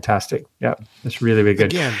 that's fantastic. Yeah, it's really, really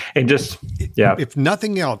good. Again, and if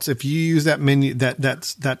nothing else, if you use that menu,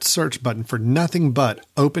 that search button for nothing but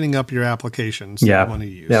opening up your applications that you want to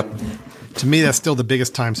use. Yep. To me, that's still the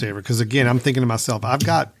biggest time saver, because again, I'm thinking to myself, I've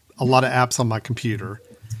got a lot of apps on my computer.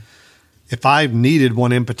 If I needed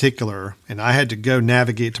one in particular and I had to go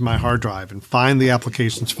navigate to my hard drive and find the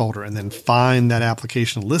applications folder and then find that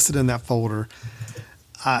application listed in that folder,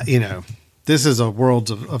 this is a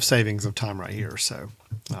world of savings of time right here. So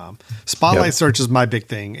Spotlight search is my big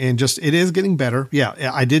thing, and it is getting better. Yeah,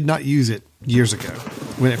 I did not use it years ago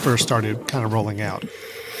when it first started kind of rolling out.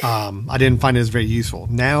 I didn't find it as very useful.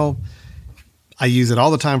 Now I use it all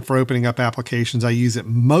the time for opening up applications. I use it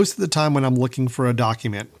most of the time when I'm looking for a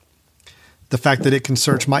document. The fact that it can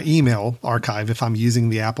search my email archive, if I'm using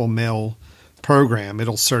the Apple Mail program,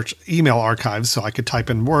 it'll search email archives, so I could type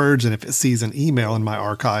in words, and if it sees an email in my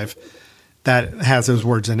archive that has those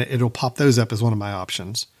words in it, it'll pop those up as one of my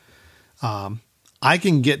options. I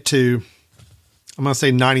can get to, I'm going to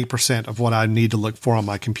say 90% of what I need to look for on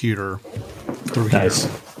my computer through here.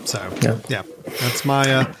 So yeah, that's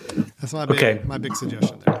my my big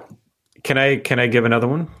suggestion there. Can I give another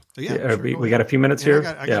one? Yeah, we got a few minutes here.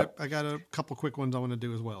 I got a couple quick ones I want to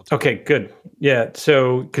do as well, too. Okay, good. Yeah,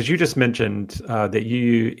 so because you just mentioned that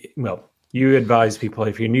you advise people,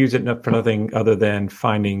 if you use it for nothing other than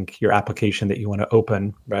finding your application that you want to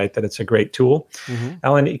open, right, that it's a great tool. Mm-hmm.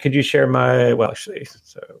 Alan, could you share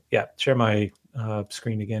share my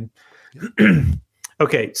screen again? Yeah.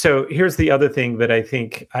 Okay, so here's the other thing that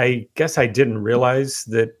I guess I didn't realize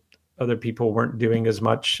that other people weren't doing as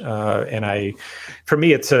much, for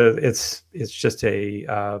me, it's just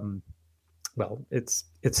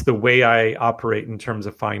it's the way I operate in terms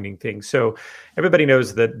of finding things. So everybody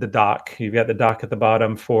knows that the dock. You've got the dock at the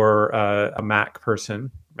bottom for a Mac person,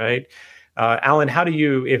 right? Alan, how do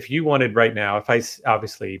you, if you wanted right now, if I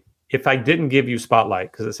didn't give you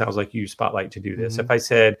Spotlight, because it sounds like you use Spotlight to do this. Mm-hmm. If I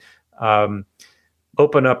said,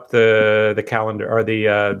 open up the calendar or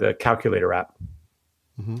the calculator app.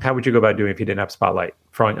 Mm-hmm. How would you go about doing it if you didn't have Spotlight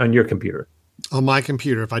on your computer? On my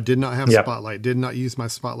computer, if I did not have Spotlight, did not use my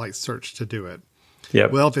Spotlight search to do it. Yeah.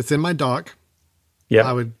 Well, if it's in my dock,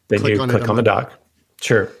 I would click on the dock.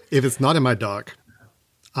 Sure. If it's not in my dock,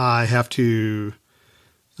 I have to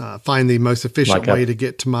find the most efficient way to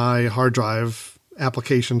get to my hard drive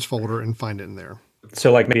applications folder and find it in there.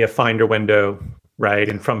 So like maybe a Finder window, right?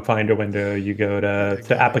 And from Finder window, you go to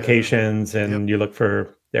applications and you look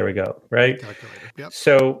for, there we go, right? Yep.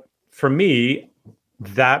 So for me,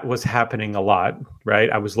 that was happening a lot, right?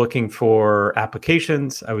 I was looking for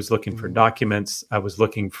applications. I was looking for documents. I was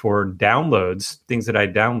looking for downloads, things that I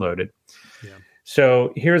downloaded. Yeah.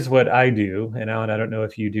 So here's what I do. And Alan, I don't know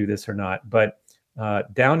if you do this or not, but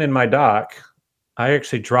down in my dock, I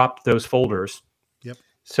actually dropped those folders. Yep.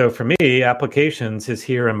 So for me, applications is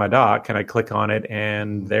here in my dock, and I click on it,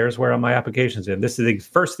 and there's where all my applications are. This is the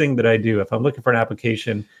first thing that I do. If I'm looking for an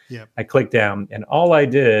application, I click down. And all I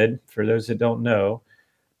did, for those that don't know,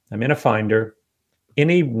 I'm in a Finder.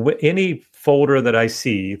 any folder that I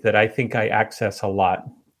see that I think I access a lot.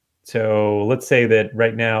 So let's say that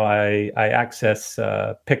right now I access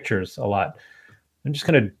pictures a lot. I'm just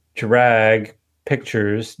going to drag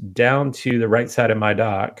pictures down to the right side of my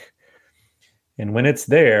dock. And when it's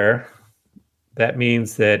there, that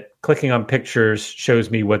means that clicking on pictures shows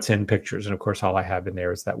me what's in pictures. And of course, all I have in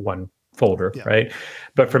there is that one folder, right?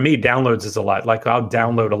 But for me, downloads is a lot. Like I'll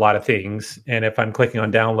download a lot of things. And if I'm clicking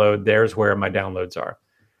on download, there's where my downloads are.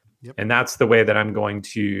 And that's the way that I'm going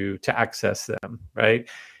to access them, right?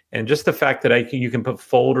 And just the fact that you can put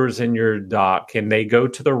folders in your dock and they go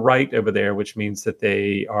to the right over there, which means that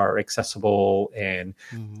they are accessible and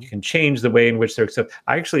you can change the way in which they're accessible.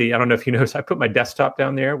 I don't know if you noticed, I put my desktop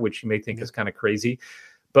down there, which you may think is kind of crazy,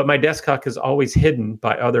 but my desktop is always hidden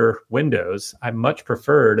by other windows. I much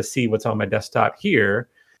prefer to see what's on my desktop here.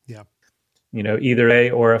 Either A,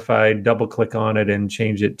 or if I double click on it and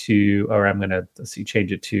change it to, or I'm going to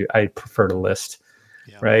change it to, I prefer to list.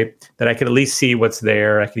 Right, that I could at least see what's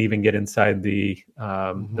there. I could even get inside the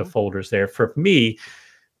folders there. For me,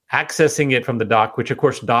 accessing it from the dock, which of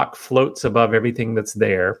course dock floats above everything that's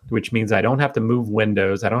there, which means I don't have to move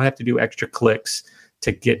windows. I don't have to do extra clicks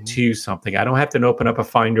to get to something. I don't have to open up a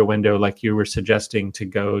Finder window like you were suggesting to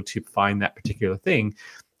go to find that particular thing.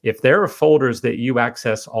 If there are folders that you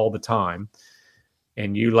access all the time,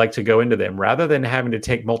 and you like to go into them rather than having to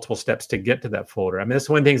take multiple steps to get to that folder. I mean, that's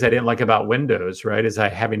one of the things I didn't like about Windows, right? Is I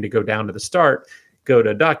having to go down to the start, go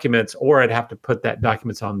to documents, or I'd have to put that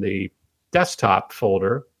documents on the desktop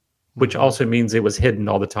folder, which also means it was hidden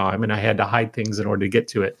all the time. And I had to hide things in order to get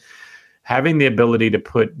to it. Having the ability to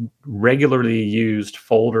put regularly used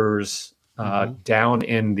folders down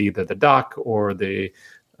in either the dock or the,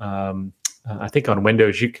 I think on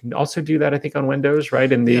Windows, you can also do that. I think on Windows, right?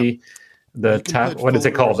 In the tab, what is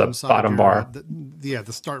it called? The bottom bar. The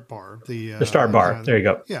start bar. The start bar. There you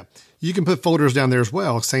go. Yeah. You can put folders down there as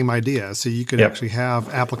well. Same idea. So you could actually have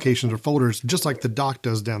applications or folders just like the dock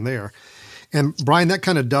does down there. And Brian, that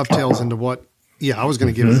kind of dovetails into what, I was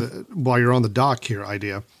going to give while you're on the dock here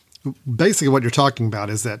idea. Basically what you're talking about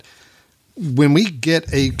is that when we get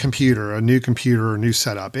a new computer or new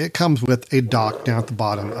setup, it comes with a dock down at the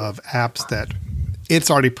bottom of apps that it's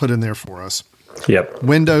already put in there for us.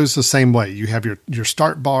 Windows the same way. You have your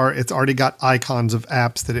start bar. It's already got icons of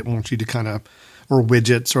apps that it wants you to or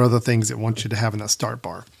widgets or other things it wants you to have in that start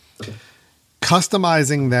bar.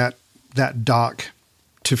 Customizing that dock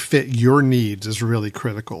to fit your needs is really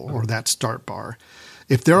critical, or that start bar.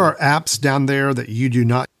 If there are apps down there that you do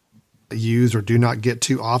not use or do not get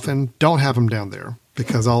to often, don't have them down there,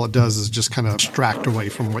 because all it does is just kind of distract away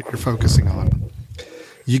from what you're focusing on.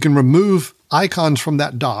 You can remove icons from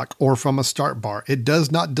that dock or from a start bar. It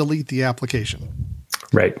does not delete the application.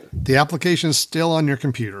 Right. The application is still on your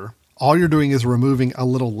computer. All you're doing is removing a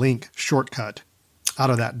little link shortcut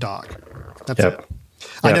out of that dock. That's it.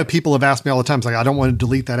 I know people have asked me all the time, it's like, I don't want to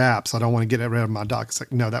delete that app, so I don't want to get rid of my dock. It's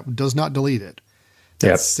like, no, that does not delete it.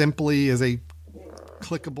 That simply is a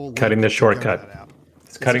clickable cutting the shortcut.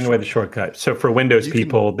 It's cutting away the shortcut. So for Windows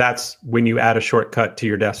people, that's when you add a shortcut to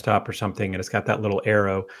your desktop or something, and it's got that little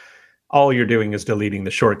arrow. All you're doing is deleting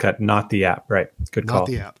the shortcut, not the app. Right. Good call. Not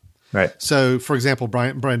the app. Right. So, for example,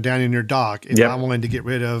 Brian, down in your dock, if I wanted to get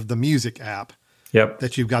rid of the music app,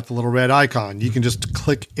 that you've got the little red icon, you can just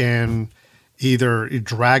click and either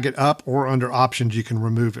drag it up, or under options, you can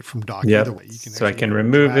remove it from dock. Either way, you can. So I can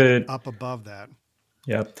remove it up above that.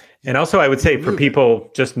 Yep. And also I would say for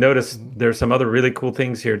people, just notice there's some other really cool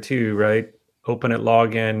things here too, right? Open at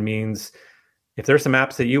login means if there's some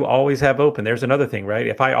apps that you always have open, there's another thing, right?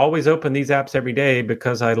 If I always open these apps every day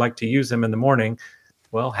because I like to use them in the morning,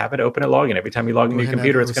 well, have it open at login. Every time you log into your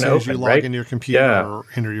computer, it's going to open, right? Log in your computer or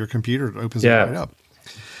enter your computer, it opens it right up.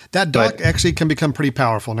 That dock actually can become pretty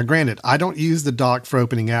powerful. Now, granted, I don't use the dock for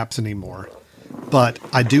opening apps anymore, but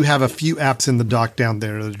I do have a few apps in the dock down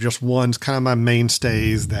there that are just ones, kind of my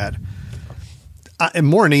mainstays that, and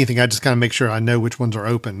more than anything, I just kind of make sure I know which ones are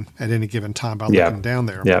open at any given time by looking down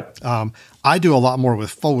there. I do a lot more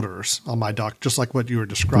with folders on my dock, just like what you were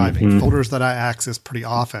describing. Folders that I access pretty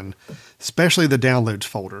often, especially the downloads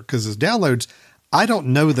folder, because as downloads, I don't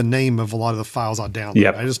know the name of a lot of the files I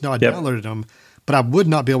download. I just know I downloaded them, but I would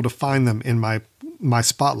not be able to find them in my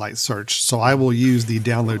Spotlight search. So I will use the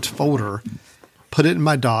downloads folder, put it in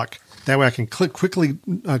my dock. That way I can quickly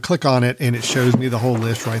click on it, and it shows me the whole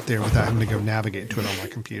list right there without having to go navigate to it on my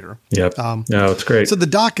computer. No, it's great. So the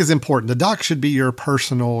dock is important. The dock should be your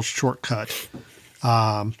personal shortcut,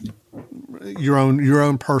 your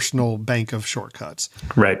own personal bank of shortcuts.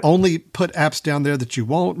 Right. Only put apps down there that you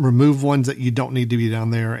won't. Remove ones that you don't need to be down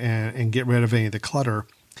there, and get rid of any of the clutter.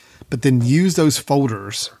 but then use those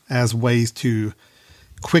folders as ways to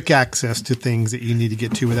quick access to things that you need to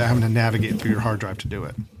get to without having to navigate through your hard drive to do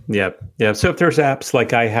it. Yep. Yeah. So if there's apps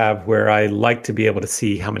like I have where I like to be able to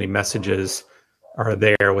see how many messages are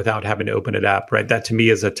there without having to open it up, right? That to me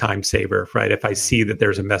is a time saver, right? If I see that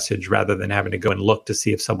there's a message rather than having to go and look to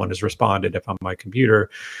see if someone has responded, if I'm on my computer,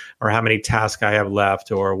 or how many tasks I have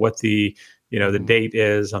left, or what the date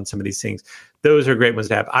is on some of these things. Those are great ones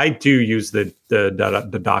to have. I do use the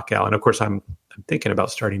DocAL, and of course I'm thinking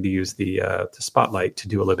about starting to use the Spotlight to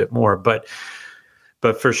do a little bit more, but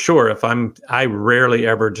for sure, I rarely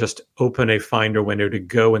ever just open a Finder window to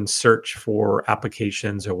go and search for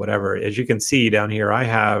applications or whatever. As you can see down here, I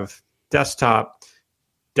have desktop,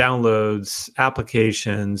 downloads,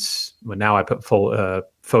 applications. Well, now I put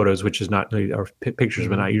photos, which is not, or pictures,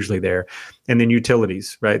 but not usually there. And then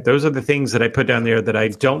utilities, right? Those are the things that I put down there that I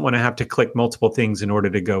don't want to have to click multiple things in order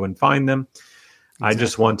to go and find them. Exactly. I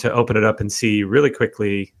just want to open it up and see really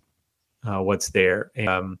quickly what's there.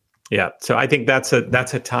 Yeah, so I think that's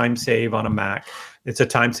a time save on a Mac. It's a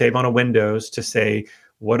time save on a Windows to say,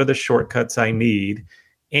 what are the shortcuts I need?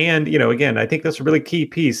 And, again, I think that's a really key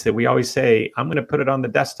piece that we always say, I'm going to put it on the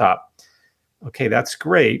desktop. Okay, that's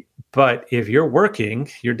great. But if you're working,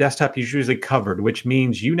 your desktop is usually covered, which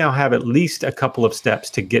means you now have at least a couple of steps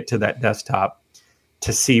to get to that desktop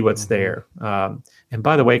to see what's there. And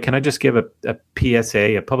by the way, can I just give a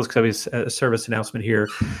PSA, a public service announcement here?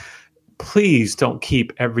 Please don't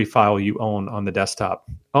keep every file you own on the desktop.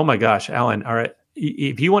 Oh my gosh, Alan! All right,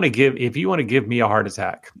 if you want to give me a heart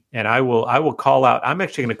attack, and I will call out. I'm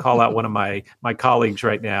actually going to call out one of my colleagues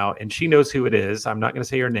right now, and she knows who it is. I'm not going to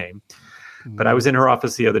say her name, but I was in her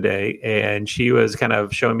office the other day, and she was kind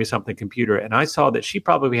of showing me something computer, and I saw that she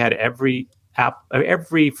probably had every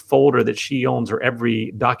folder that she owns or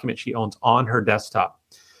every document she owns on her desktop.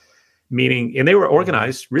 Meaning, and they were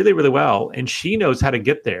organized really, really well, and she knows how to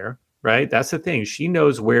get there. Right. That's the thing. She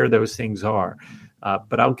knows where those things are.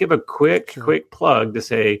 But I'll give a quick plug to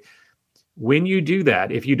say, when you do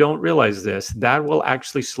that, if you don't realize this, that will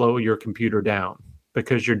actually slow your computer down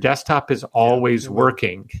because your desktop is always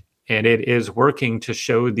working, and it is working to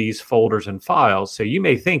show these folders and files. So you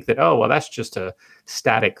may think that, oh, well, that's just a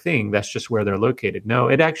static thing. That's just where they're located. No,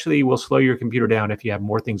 it actually will slow your computer down if you have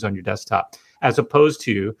more things on your desktop, as opposed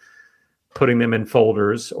to putting them in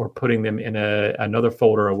folders or putting them in another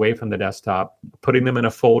folder away from the desktop, putting them in a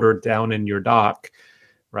folder down in your dock,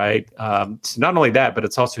 right? It's not only that, but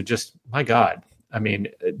it's also just, my God, I mean,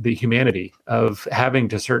 the humanity of having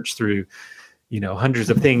to search through, hundreds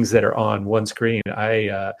of things that are on one screen.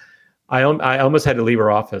 I almost had to leave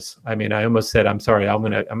her office. I mean, I almost said, I'm sorry, I'm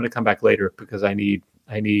gonna come back later because I need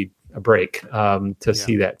a break to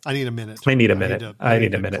see that. I need a minute. I need a minute.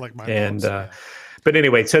 And but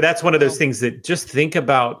anyway, so that's one of those things that just think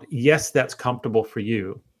about. Yes, that's comfortable for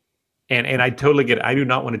you. And I totally get it. I do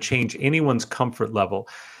not want to change anyone's comfort level,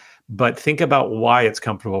 but think about why it's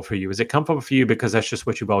comfortable for you. Is it comfortable for you because that's just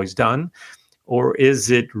what you've always done? Or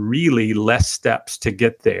is it really less steps to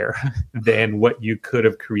get there than what you could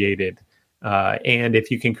have created? And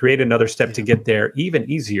if you can create another step to get there even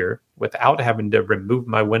easier without having to remove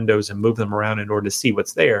my windows and move them around in order to see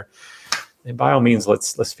what's there, then by all means,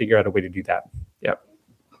 let's figure out a way to do that. Yep.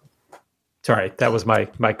 Sorry, that was my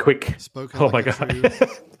quick. Oh my God.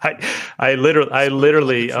 I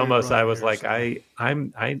literally almost, I was like, I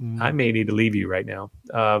may need to leave you right now.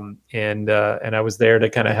 And I was there to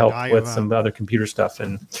kind of help with some other computer stuff.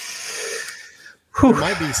 And there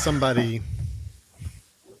might be somebody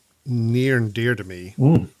near and dear to me,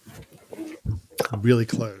 really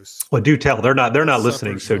close. Well, do tell. They're not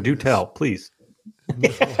listening. So do tell, please.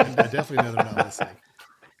 I definitely know they're not listening.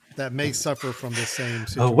 That may suffer from the same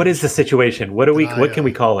situation. Oh, what is the situation? What can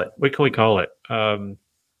we call it? What can we call it?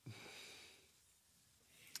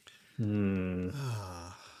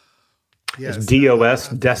 Yes, DOS,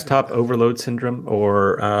 desktop overload syndrome,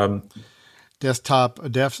 or desktop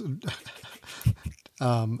DCS,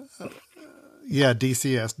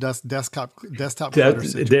 desktop clutter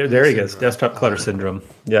syndrome. There he goes, desktop clutter syndrome.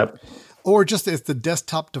 Yep. Or just it's the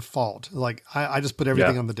desktop default. Like I just put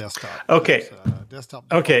everything on the desktop. Okay. Desktop.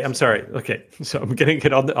 Okay. I'm sorry. Okay. So I'm going to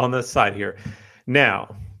get on the side here.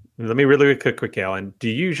 Now, let me really quick, Alan. Do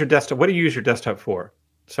you use your desktop? What do you use your desktop for?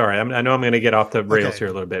 Sorry, I know I'm going to get off the rails here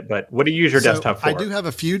a little bit, but what do you use your desktop for? I do have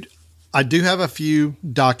a few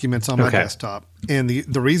documents on my desktop, and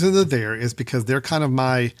the reason they're there is because they're kind of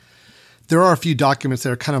there are a few documents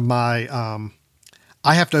that are kind of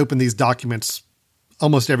I have to open these documents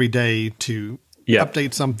almost every day to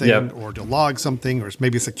update something or to log something, or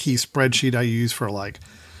maybe it's a key spreadsheet I use for like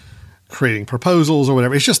creating proposals or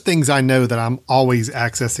whatever. It's just things I know that I'm always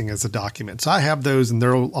accessing as a document. So I have those and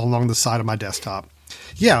they're along the side of my desktop.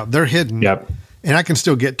 Yeah, they're hidden. Yep. And I can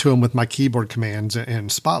still get to them with my keyboard commands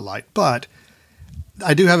and Spotlight. But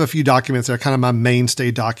I do have a few documents that are kind of my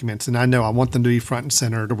mainstay documents. And I know I want them to be front and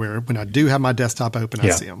center to where when I do have my desktop open, I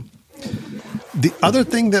see them. The other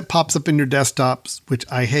thing that pops up in your desktops, which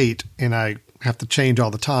I hate and I have to change all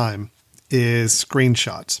the time, is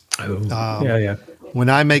screenshots. Yeah. When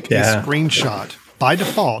I make a screenshot, by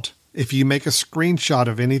default, if you make a screenshot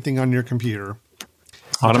of anything on your computer,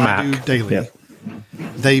 on a I Mac, do daily,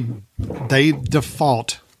 they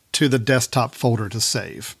default to the desktop folder to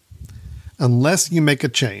save, unless you make a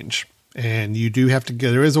change. And you do have to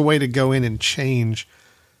go. There is a way to go in and change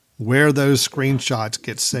where those screenshots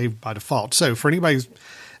get saved by default. So for anybody,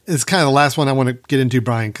 it's kind of the last one I want to get into,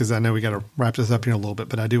 Brian, because I know we got to wrap this up here in a little bit,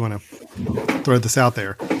 but I do want to throw this out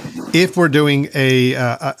there. If we're doing a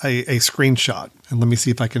screenshot, and let me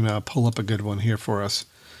see if I can pull up a good one here for us.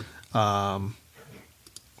 I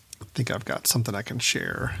think I've got something I can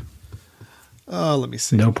share. Let me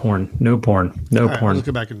see. No porn. All right, let's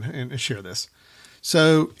go back and share this.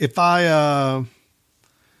 So if I'm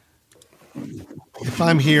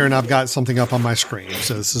here and I've got something up on my screen,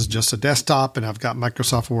 so this is just a desktop and I've got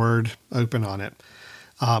Microsoft Word open on it.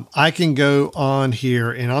 I can go on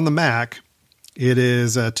here and on the Mac, it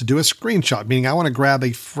is to do a screenshot, meaning I want to grab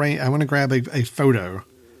a frame. I want to grab a photo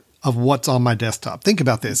of what's on my desktop. Think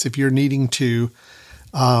about this. If you're needing to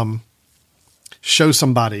show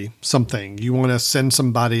somebody something, you want to send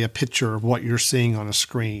somebody a picture of what you're seeing on a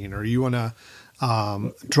screen, or you want to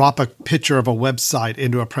drop a picture of a website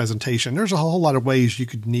into a presentation. There's a whole lot of ways you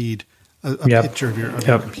could need a picture of your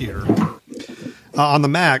computer. On the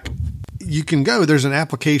Mac, you can go, there's an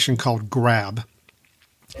application called Grab,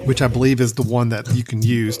 which I believe is the one that you can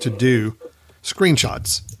use to do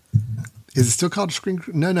screenshots. Is it still called screen?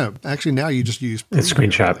 No. Actually, now you just use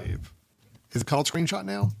screenshot. Is it called screenshot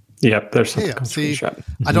now? Yep, there's something called See, screenshot.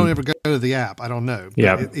 Mm-hmm. I don't ever go to the app. I don't know.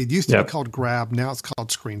 Yeah, it used to be called Grab. Now it's called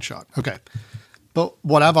Screenshot. Okay, but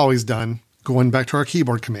what I've always done, going back to our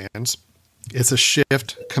keyboard commands, it's a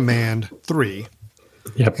Shift Command 3.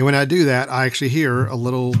 Yep. And when I do that, I actually hear a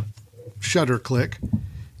little shutter click,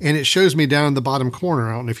 and it shows me down in the bottom corner.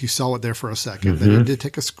 I don't know if you saw it there for a second. That it did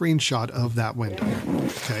take a screenshot of that window.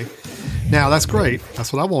 Okay, now that's great.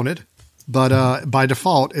 That's what I wanted. But by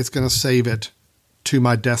default, it's going to save it to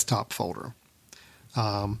my desktop folder.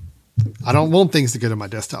 I don't want things to go to my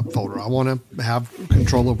desktop folder. I want to have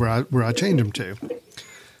control over where I change them to.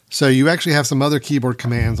 So you actually have some other keyboard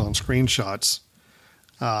commands on screenshots.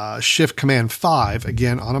 Shift Command 5,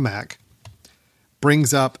 again on a Mac,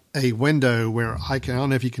 brings up a window where I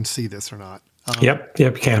don't know if you can see this or not. Yep,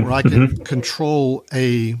 you can. Where I can control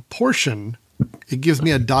a portion. It gives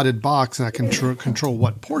me a dotted box, and I can control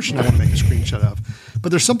what portion I want to make a screenshot of.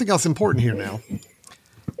 But there's something else important here now.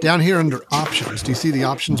 Down here under Options, do you see the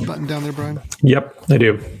Options button down there, Brian? Yep, I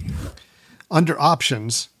do. Under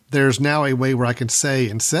Options, there's now a way where I can say,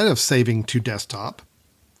 instead of saving to desktop,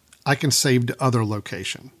 I can save to other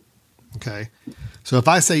location. Okay. So if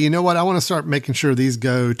I say, you know what, I want to start making sure these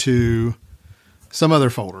go to some other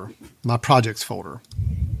folder, my projects folder,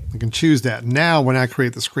 I can choose that. Now, when I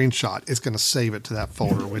create the screenshot, it's going to save it to that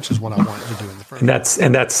folder, which is what I want it to do in the first.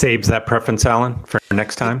 And that saves that preference, Alan, for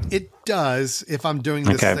next time? It does if I'm doing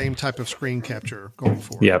the same type of screen capture going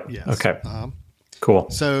forward. Yep. Yes. Okay. Cool.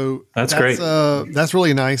 So that's great. That's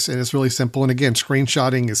really nice, and it's really simple. And again,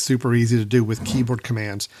 screenshotting is super easy to do with keyboard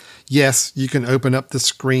commands. Yes, you can open up the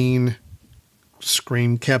screen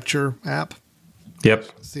capture app. Yep.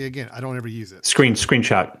 See, again, I don't ever use it.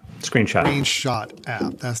 Screenshot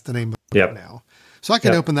app. That's the name of it Yep. now. So I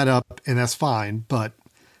can open that up, and that's fine. But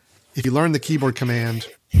if you learn the keyboard command,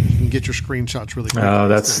 you can get your screenshots really quickly. Oh,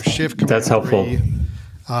 that's helpful.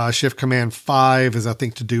 3, Shift Command 5 is, I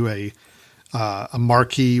think, to do a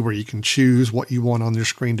marquee where you can choose what you want on your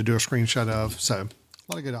screen to do a screenshot of. So a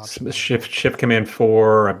lot of good options. Shift Command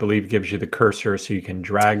 4, I believe, gives you the cursor so you can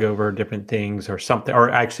drag over different things or something,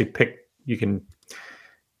 or actually you can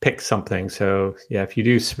pick something. So yeah, if you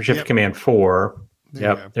do Shift Command 4,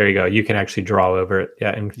 there you go. You can actually draw over it.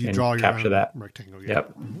 Yeah. And draw capture that rectangle.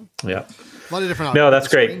 Yep. Mm-hmm. Yep. A lot of different options. No, that's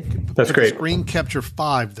great. That's great. Screen Capture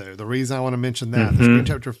 5, though, the reason I want to mention that, the Screen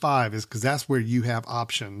Capture 5 is because that's where you have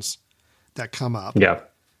options that come up that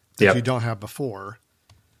you don't have before.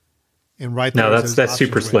 And right there, that's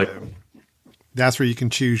super slick. That's where you can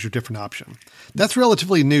choose your different option. That's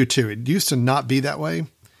relatively new, too. It used to not be that way.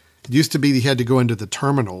 It used to be you had to go into the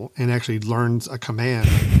terminal and actually learn a command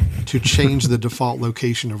to change the default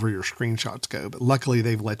location of where your screenshots go. But luckily,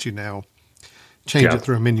 they've let you now change Yeah. it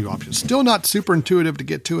through a menu option. Still not super intuitive to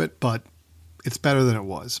get to it, but it's better than it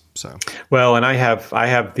was. So, Well, and I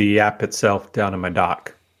have the app itself down in my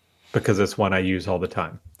dock because it's one I use all the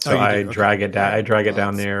time. So Oh, you do? I Okay. drag it down. I drag it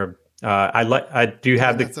down there. I do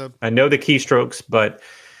have I know the keystrokes, but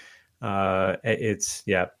it's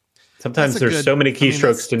Sometimes That's a there's good- so many I mean,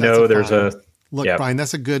 keystrokes to that's know a there's fine- a. Look, Yep. Brian,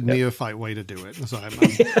 that's a good neophyte way to do it. So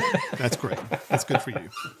that's great. That's good for you.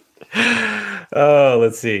 Oh,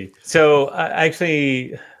 let's see. So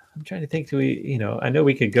actually, I'm trying to think. Do we? I know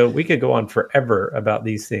we could go on forever about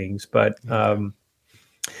these things, but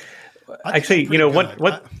actually, pretty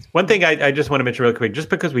good. one thing I just want to mention real quick, just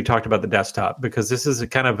because we talked about the desktop, because this is a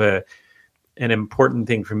kind of an important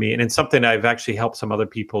thing for me, and it's something I've actually helped some other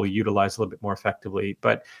people utilize a little bit more effectively.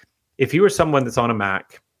 But if you are someone that's on a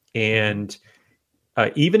Mac, and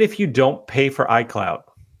even if you don't pay for iCloud,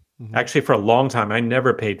 actually for a long time, I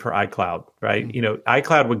never paid for iCloud, right?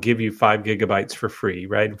 iCloud would give you 5 gigabytes for free,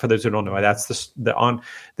 right? For those who don't know, that's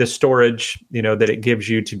the storage, that it gives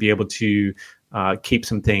you to be able to keep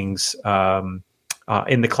some things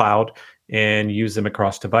in the cloud and use them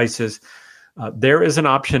across devices. There is an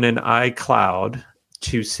option in iCloud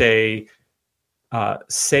to say,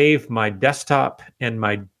 save my desktop and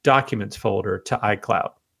my documents folder to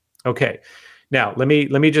iCloud. Okay. Now, let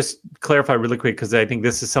me just clarify really quick, because I think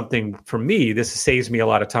this is something, for me, this saves me a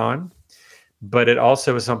lot of time, but it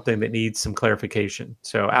also is something that needs some clarification.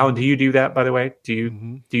 So, Alan, do you do that, by the way?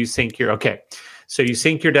 Do you sync your, okay. So you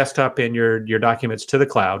sync your desktop and your documents to the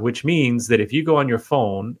cloud, which means that if you go on your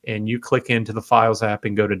phone and you click into the Files app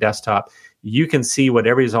and go to desktop, you can see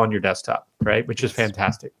whatever is on your desktop, right? Which is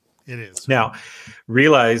fantastic. It is. Now,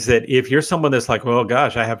 realize that if you're someone that's like, well,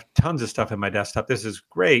 gosh, I have tons of stuff in my desktop, this is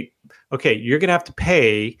great. Okay, you're going to have to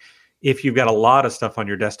pay if you've got a lot of stuff on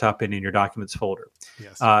your desktop and in your documents folder.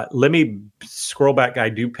 Yes. Let me scroll back. I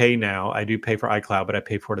do pay now. I do pay for iCloud, but I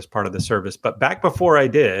pay for it as part of the service. But back before I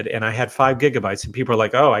did, and I had 5 gigabytes, and people are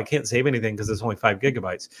like, oh, I can't save anything because it's only 5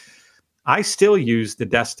 gigabytes. I still use the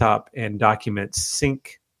desktop and documents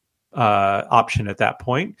sync option at that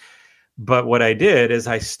point. But what I did is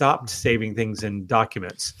I stopped saving things in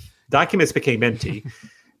documents. Documents became empty.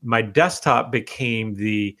 My desktop became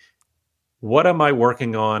what am I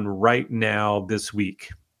working on right now this week?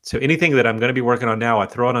 So anything that I'm going to be working on now, I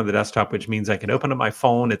throw it on the desktop, which means I can open up my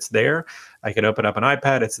phone, it's there. I can open up an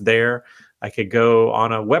iPad, it's there. I could go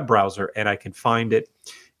on a web browser and I can find it.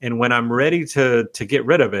 And when I'm ready to get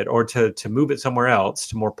rid of it or to move it somewhere else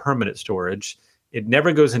to more permanent storage, it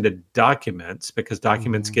never goes into documents because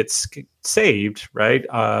documents get saved, right?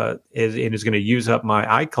 And is going to use up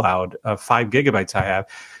my iCloud of 5 gigabytes I have.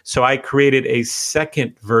 So I created a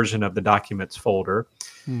second version of the documents folder,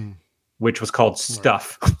 which was called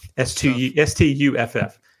Stuff,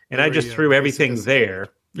 STUFF. And I just threw everything there.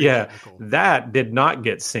 Yeah, technical. that did not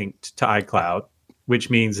get synced to iCloud, which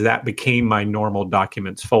means that became my normal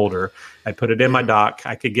documents folder. I put it in my dock.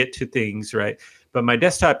 I could get to things, right? But my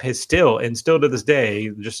desktop has still to this day,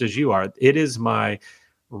 just as you are, it is my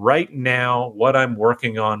right now, what I'm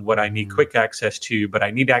working on, what I need quick access to, but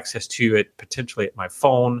I need access to it potentially at my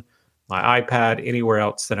phone, my iPad, anywhere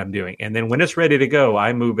else that I'm doing. And then when it's ready to go,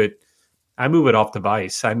 I move it off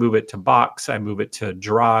device. I move it to Box. I move it to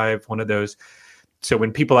Drive, one of those. So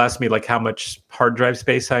when people ask me like how much hard drive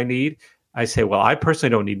space I need, I say, well, I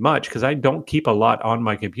personally don't need much because I don't keep a lot on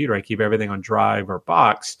my computer. I keep everything on Drive or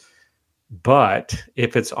Box. But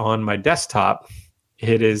if it's on my desktop,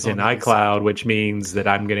 it is in iCloud, which means that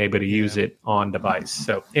I'm going to be able to use it on device.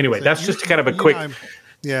 So anyway, that's just kind of a quick.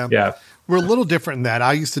 Yeah. We're a little different in that.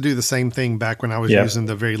 I used to do the same thing back when I was using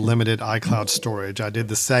the very limited iCloud storage. I did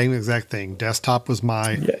the same exact thing. Desktop was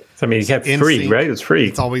my. Yeah. I mean, you have free, sync, right? It's free.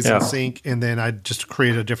 It's always in sync, and then I just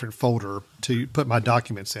create a different folder to put my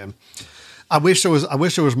documents in. I wish there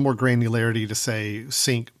was more granularity to say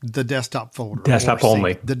sync the desktop folder, desktop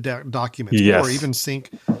only, the documents, or even sync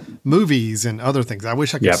movies and other things. I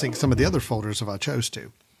wish I could sync some of the other folders if I chose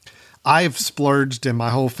to. I've splurged, and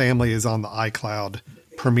my whole family is on the iCloud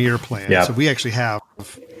Premier plan. So we actually have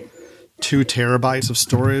 2 terabytes of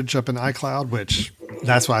storage up in iCloud, which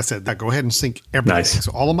that's why I said that. Go ahead and sync everything. Nice.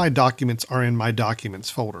 So all of my documents are in my documents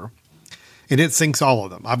folder. And it syncs all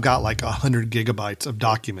of them. I've got like 100 gigabytes of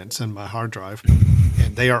documents in my hard drive,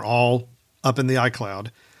 and they are all up in the iCloud,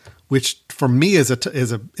 which for me is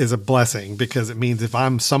a blessing because it means if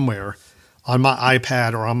I'm somewhere on my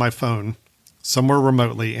iPad or on my phone, somewhere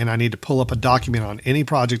remotely, and I need to pull up a document on any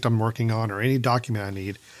project I'm working on or any document I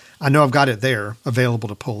need, I know I've got it there available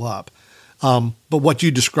to pull up. But what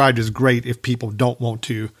you described is great if people don't want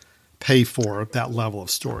to pay for that level of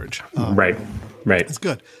storage. Right. It's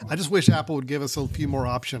good. I just wish Apple would give us a few more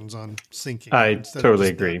options on syncing. I instead of totally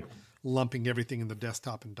just, agree. lumping everything in the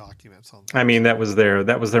desktop and documents on. I mean, that was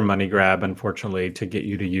their money grab, unfortunately, to get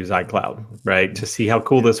you to use iCloud, right? To see how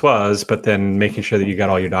cool this was, but then making sure that you got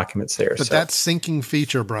all your documents there. But that syncing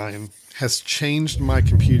feature, Brian, has changed my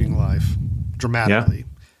computing life dramatically.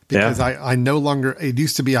 Because I no longer, it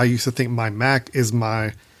used to be, I used to think my Mac is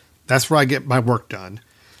that's where I get my work done.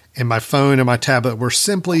 And my phone and my tablet were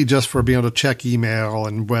simply just for being able to check email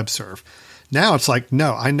and web surf. Now it's like,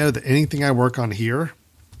 no, I know that anything I work on here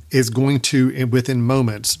is going to, within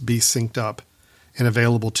moments, be synced up and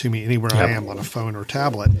available to me anywhere I am on a phone or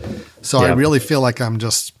tablet. So I really feel like I'm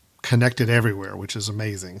just connected everywhere, which is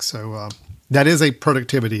amazing. So that is a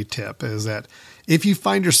productivity tip, is that if you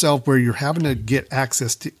find yourself where you're having to get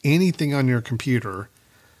access to anything on your computer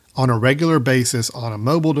on a regular basis, on a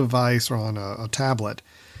mobile device or on a tablet,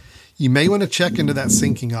 you may want to check into that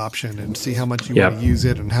syncing option and see how much you want to use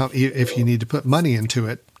it and how, if you need to put money into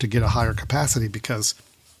it to get a higher capacity. Because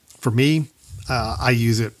for me, I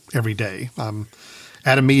use it every day. I'm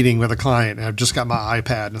at a meeting with a client and I've just got my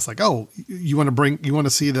iPad and it's like, oh, you want to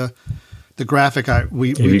see the graphic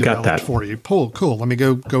we developed for you. Cool. Let me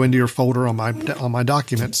go into your folder on my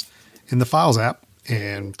documents in the Files app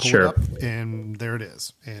and pull it up, and there it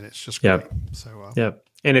is. And it's just great. So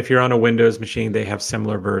And if you're on a Windows machine, they have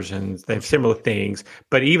similar versions. They have similar things.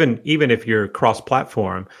 But even if you're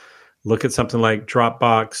cross-platform, look at something like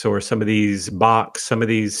Dropbox or some of these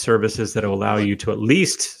services that will allow you to at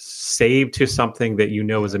least save to something that you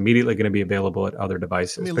know is immediately going to be available at other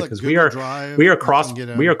devices. Because we are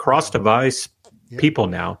cross-device people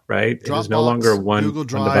now, right? Dropbox, it is no longer one Google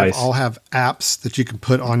Drive device. All have apps that you can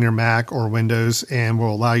put on your Mac or Windows and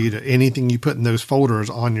will allow you to, anything you put in those folders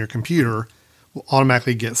on your computer will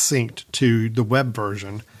automatically get synced to the web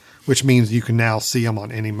version, which means you can now see them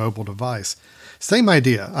on any mobile device. Same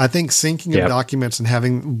idea. I think syncing of documents and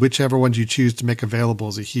having whichever ones you choose to make available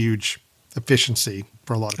is a huge efficiency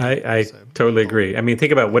for a lot of people. I totally agree. I mean,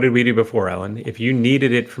 think about, what did we do before, Ellen? If you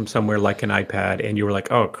needed it from somewhere like an iPad and you were like,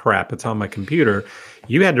 oh crap, it's on my computer,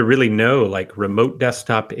 you had to really know, like, remote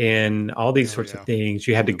desktop in, all these sorts of things.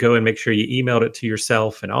 You had to go and make sure you emailed it to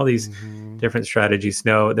yourself and all these different strategies.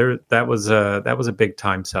 No, that was a big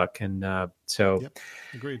time suck. And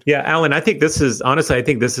agreed. Yeah, Alan, I think this is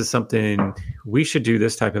something we should do,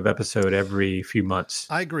 this type of episode every few months.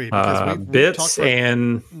 I agree. Because bits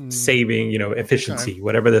and saving, efficiency,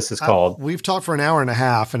 whatever this is called. We've talked for an hour and a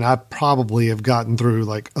half, and I probably have gotten through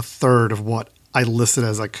like a third of what I listed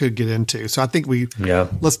as I could get into. So I think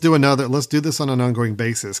let's do this on an ongoing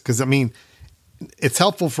basis. Because I mean, it's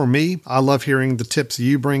helpful for me. I love hearing the tips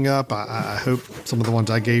you bring up. I hope some of the ones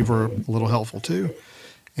I gave were a little helpful too.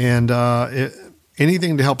 And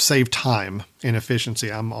anything to help save time and efficiency,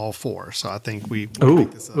 I'm all for. So I think make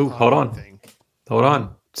this hold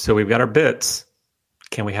on. So we've got our bits.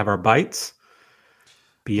 Can we have our bytes?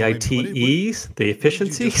 BITEs, the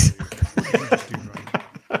efficiencies.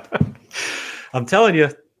 I'm telling you,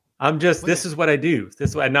 this is what I do.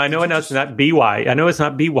 And I know it's not BY. I know it's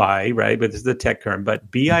not BY, right? But this is the tech term. But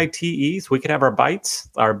BITEs, we could have our bytes,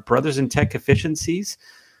 our brothers in tech efficiencies.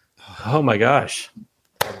 Oh my gosh.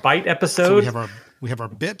 Byte episode. So we have our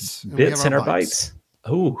bits. And our bytes.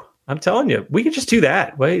 Oh, I'm telling you, we could just do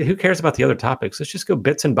that. Wait, who cares about the other topics? Let's just go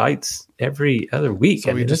bits and bytes every other week.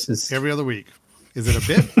 So every other week. Is it a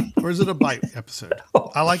bit or is it a byte episode?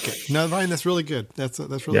 I like it. No, Ryan, that's really good. That's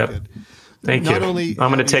really good. Thank you. I'm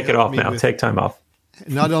going to take it off now. Take time off.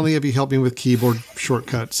 Not only have you helped me with keyboard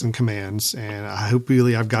shortcuts and commands, and I hope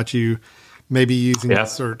really I've got you maybe using the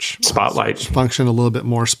search Spotlight function a little bit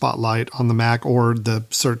more, Spotlight on the Mac, or the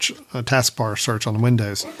search taskbar search on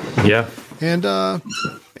Windows. Yeah. And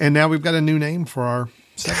now we've got a new name for our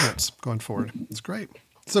segments going forward. It's great.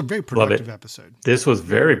 It's a very productive episode. This was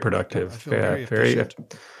very productive. Very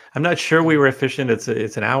efficient. I'm not sure we were efficient. It's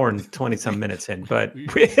an hour and 20 some minutes in, but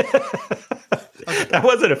that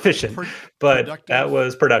wasn't efficient, but that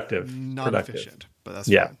was productive. Not efficient, but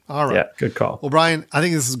that's fine. All right. Yeah, good call. Well, Brian, I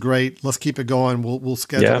think this is great. Let's keep it going. We'll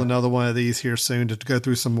schedule another one of these here soon to go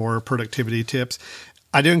through some more productivity tips.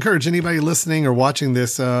 I do encourage anybody listening or watching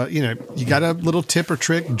this, you got a little tip or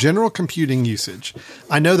trick, general computing usage.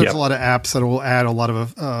 I know there's a lot of apps that will add a lot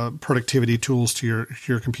of productivity tools to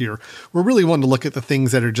your computer. We're really wanting to look at the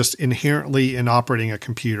things that are just inherently in operating a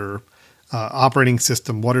computer, operating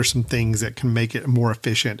system. What are some things that can make it more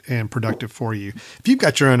efficient and productive for you? If you've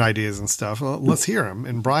got your own ideas and stuff, let's hear them.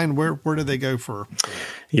 And Brian, where do they go for?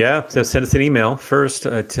 Yeah, so send us an email first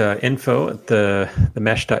at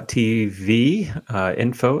info@themesh.tv,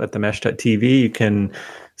 info@themesh.tv. You can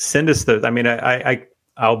Send us those. I mean,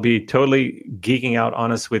 I'll be totally geeking out,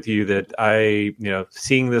 honest with you, that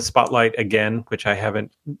seeing the Spotlight again, which I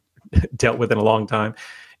haven't dealt with in a long time,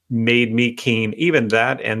 made me keen. Even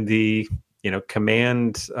that and the,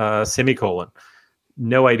 command semicolon.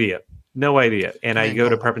 No idea. And command I go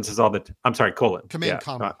to preferences all the I'm sorry, colon. Command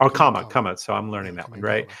comma. Or comma. So I'm learning that one,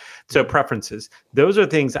 right? Comma. So preferences. Those are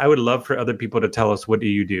things I would love for other people to tell us. What do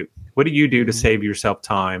you do? What do you do to save yourself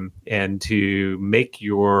time and to make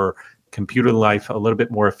your computer life a little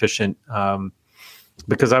bit more efficient?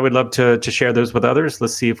 Because I would love to share those with others.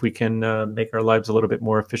 Let's see if we can make our lives a little bit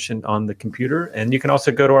more efficient on the computer. And you can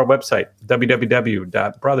also go to our website,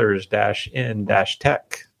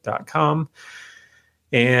 www.brothers-in-tech.com.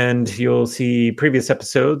 And you'll see previous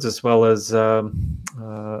episodes as well as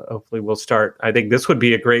hopefully we'll start. I think this would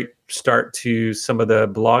be a great start to some of the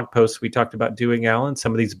blog posts we talked about doing, Alan.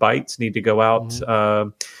 Some of these bites need to go out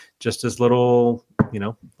just as little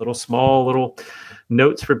small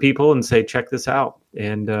notes for people and say, check this out.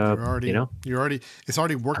 And it's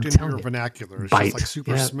already worked into your vernacular. It's just like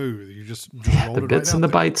super smooth. You just roll the bits and the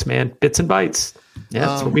bytes, man. Bits and bytes. Yeah,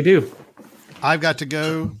 that's what we do. I've got to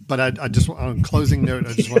go, but I just, on closing note,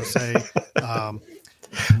 I just want to say,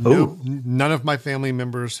 none of my family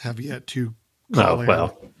members have yet to call in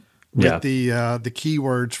with the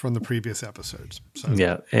keywords from the previous episodes. So.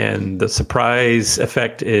 Yeah, and the surprise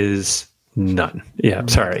effect is none. Yeah,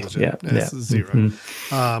 sorry. It's zero.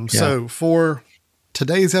 Mm-hmm. So for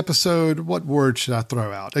today's episode, what word should I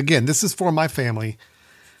throw out? Again, this is for my family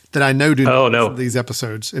that I know do not listen to these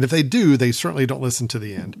episodes. And if they do, they certainly don't listen to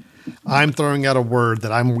the end. I'm throwing out a word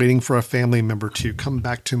that I'm waiting for a family member to come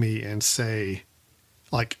back to me and say,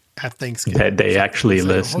 like at Thanksgiving. That they actually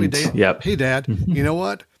listened. Yep. Hey, Dad, you know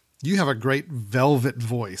what? You have a great velvet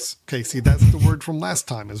voice. Okay, see, that's the word from last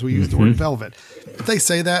time as we used the word velvet. If they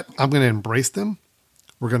say that, I'm going to embrace them.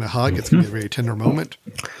 We're going to hug. It's going to be a very tender moment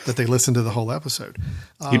that they listen to the whole episode.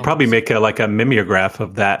 You'd probably make a mimeograph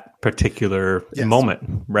of that particular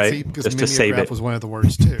moment, right? See, because just to save it. Was one of the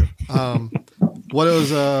words too. What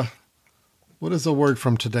is a word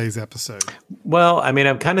from today's episode? Well, I mean,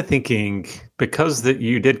 I'm kind of thinking because that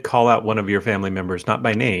you did call out one of your family members, not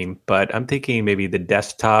by name, but I'm thinking maybe the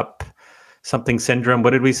desktop something syndrome.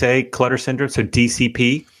 What did we say? Clutter syndrome. So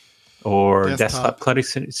DCP or desktop clutter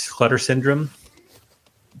syndrome.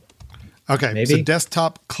 Okay, maybe. So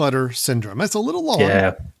desktop clutter syndrome. That's a little long.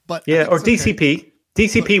 Yeah, but or DCP. Okay.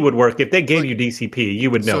 DCP would work if they gave you DCP. You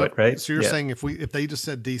would know it, right? So you're saying if they just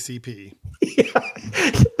said DCP,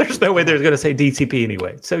 there's no way they're going to say DCP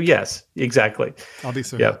anyway. So yes, exactly. I'll be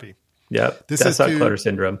so happy. Yep. This is not clutter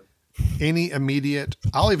syndrome. Any immediate,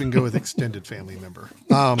 I'll even go with extended family member.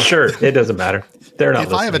 Sure, it doesn't matter. They're not.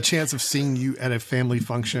 If I have a chance of seeing you at a family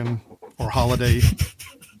function or holiday,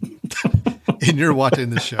 and you're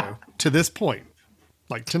watching the show to this point,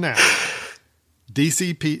 like to now,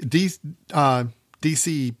 DCP or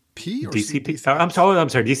DCP. I'm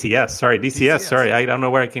sorry, DCS. Sorry, DCS. Sorry, I don't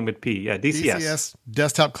know where I came with P. Yeah, DCS.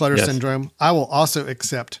 Desktop clutter syndrome. I will also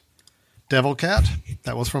accept Devil Cat.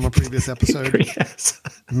 That was from a previous episode. Yes.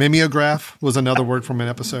 Mimeograph was another word from an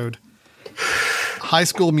episode. High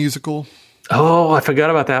School Musical. Oh, I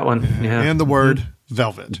forgot about that one. Yeah. And the word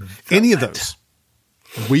velvet. Any of those.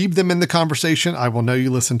 Weave them in the conversation. I will know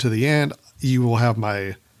you listen to the end. You will have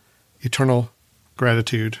my eternal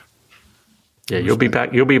gratitude. Yeah, you'll be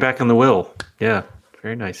back. You'll be back on the wheel. Yeah,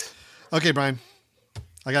 very nice. Okay, Brian,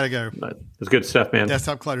 I gotta go. It's good stuff, man.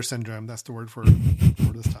 Desktop clutter syndrome. That's the word for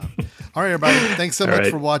this time. All right, everybody. Thanks so much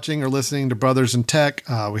for watching or listening to Brothers in Tech.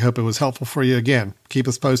 We hope it was helpful for you. Again, keep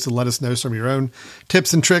us posted. Let us know some of your own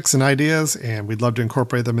tips and tricks and ideas, and we'd love to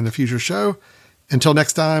incorporate them in the future show. Until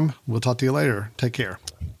next time, we'll talk to you later. Take care.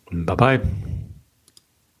 Bye-bye.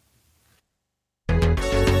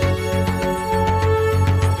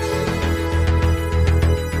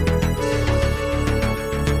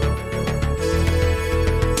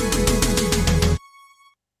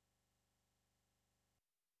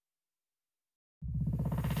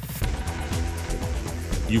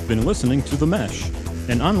 You've been listening to The Mesh,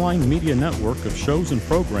 an online media network of shows and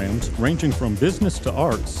programs ranging from business to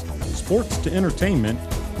arts, sports to entertainment,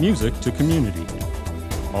 music to community.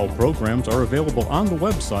 All programs are available on the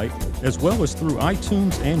website as well as through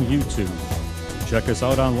iTunes and YouTube. Check us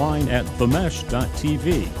out online at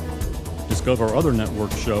themesh.tv. Discover other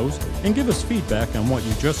network shows and give us feedback on what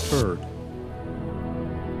you just heard.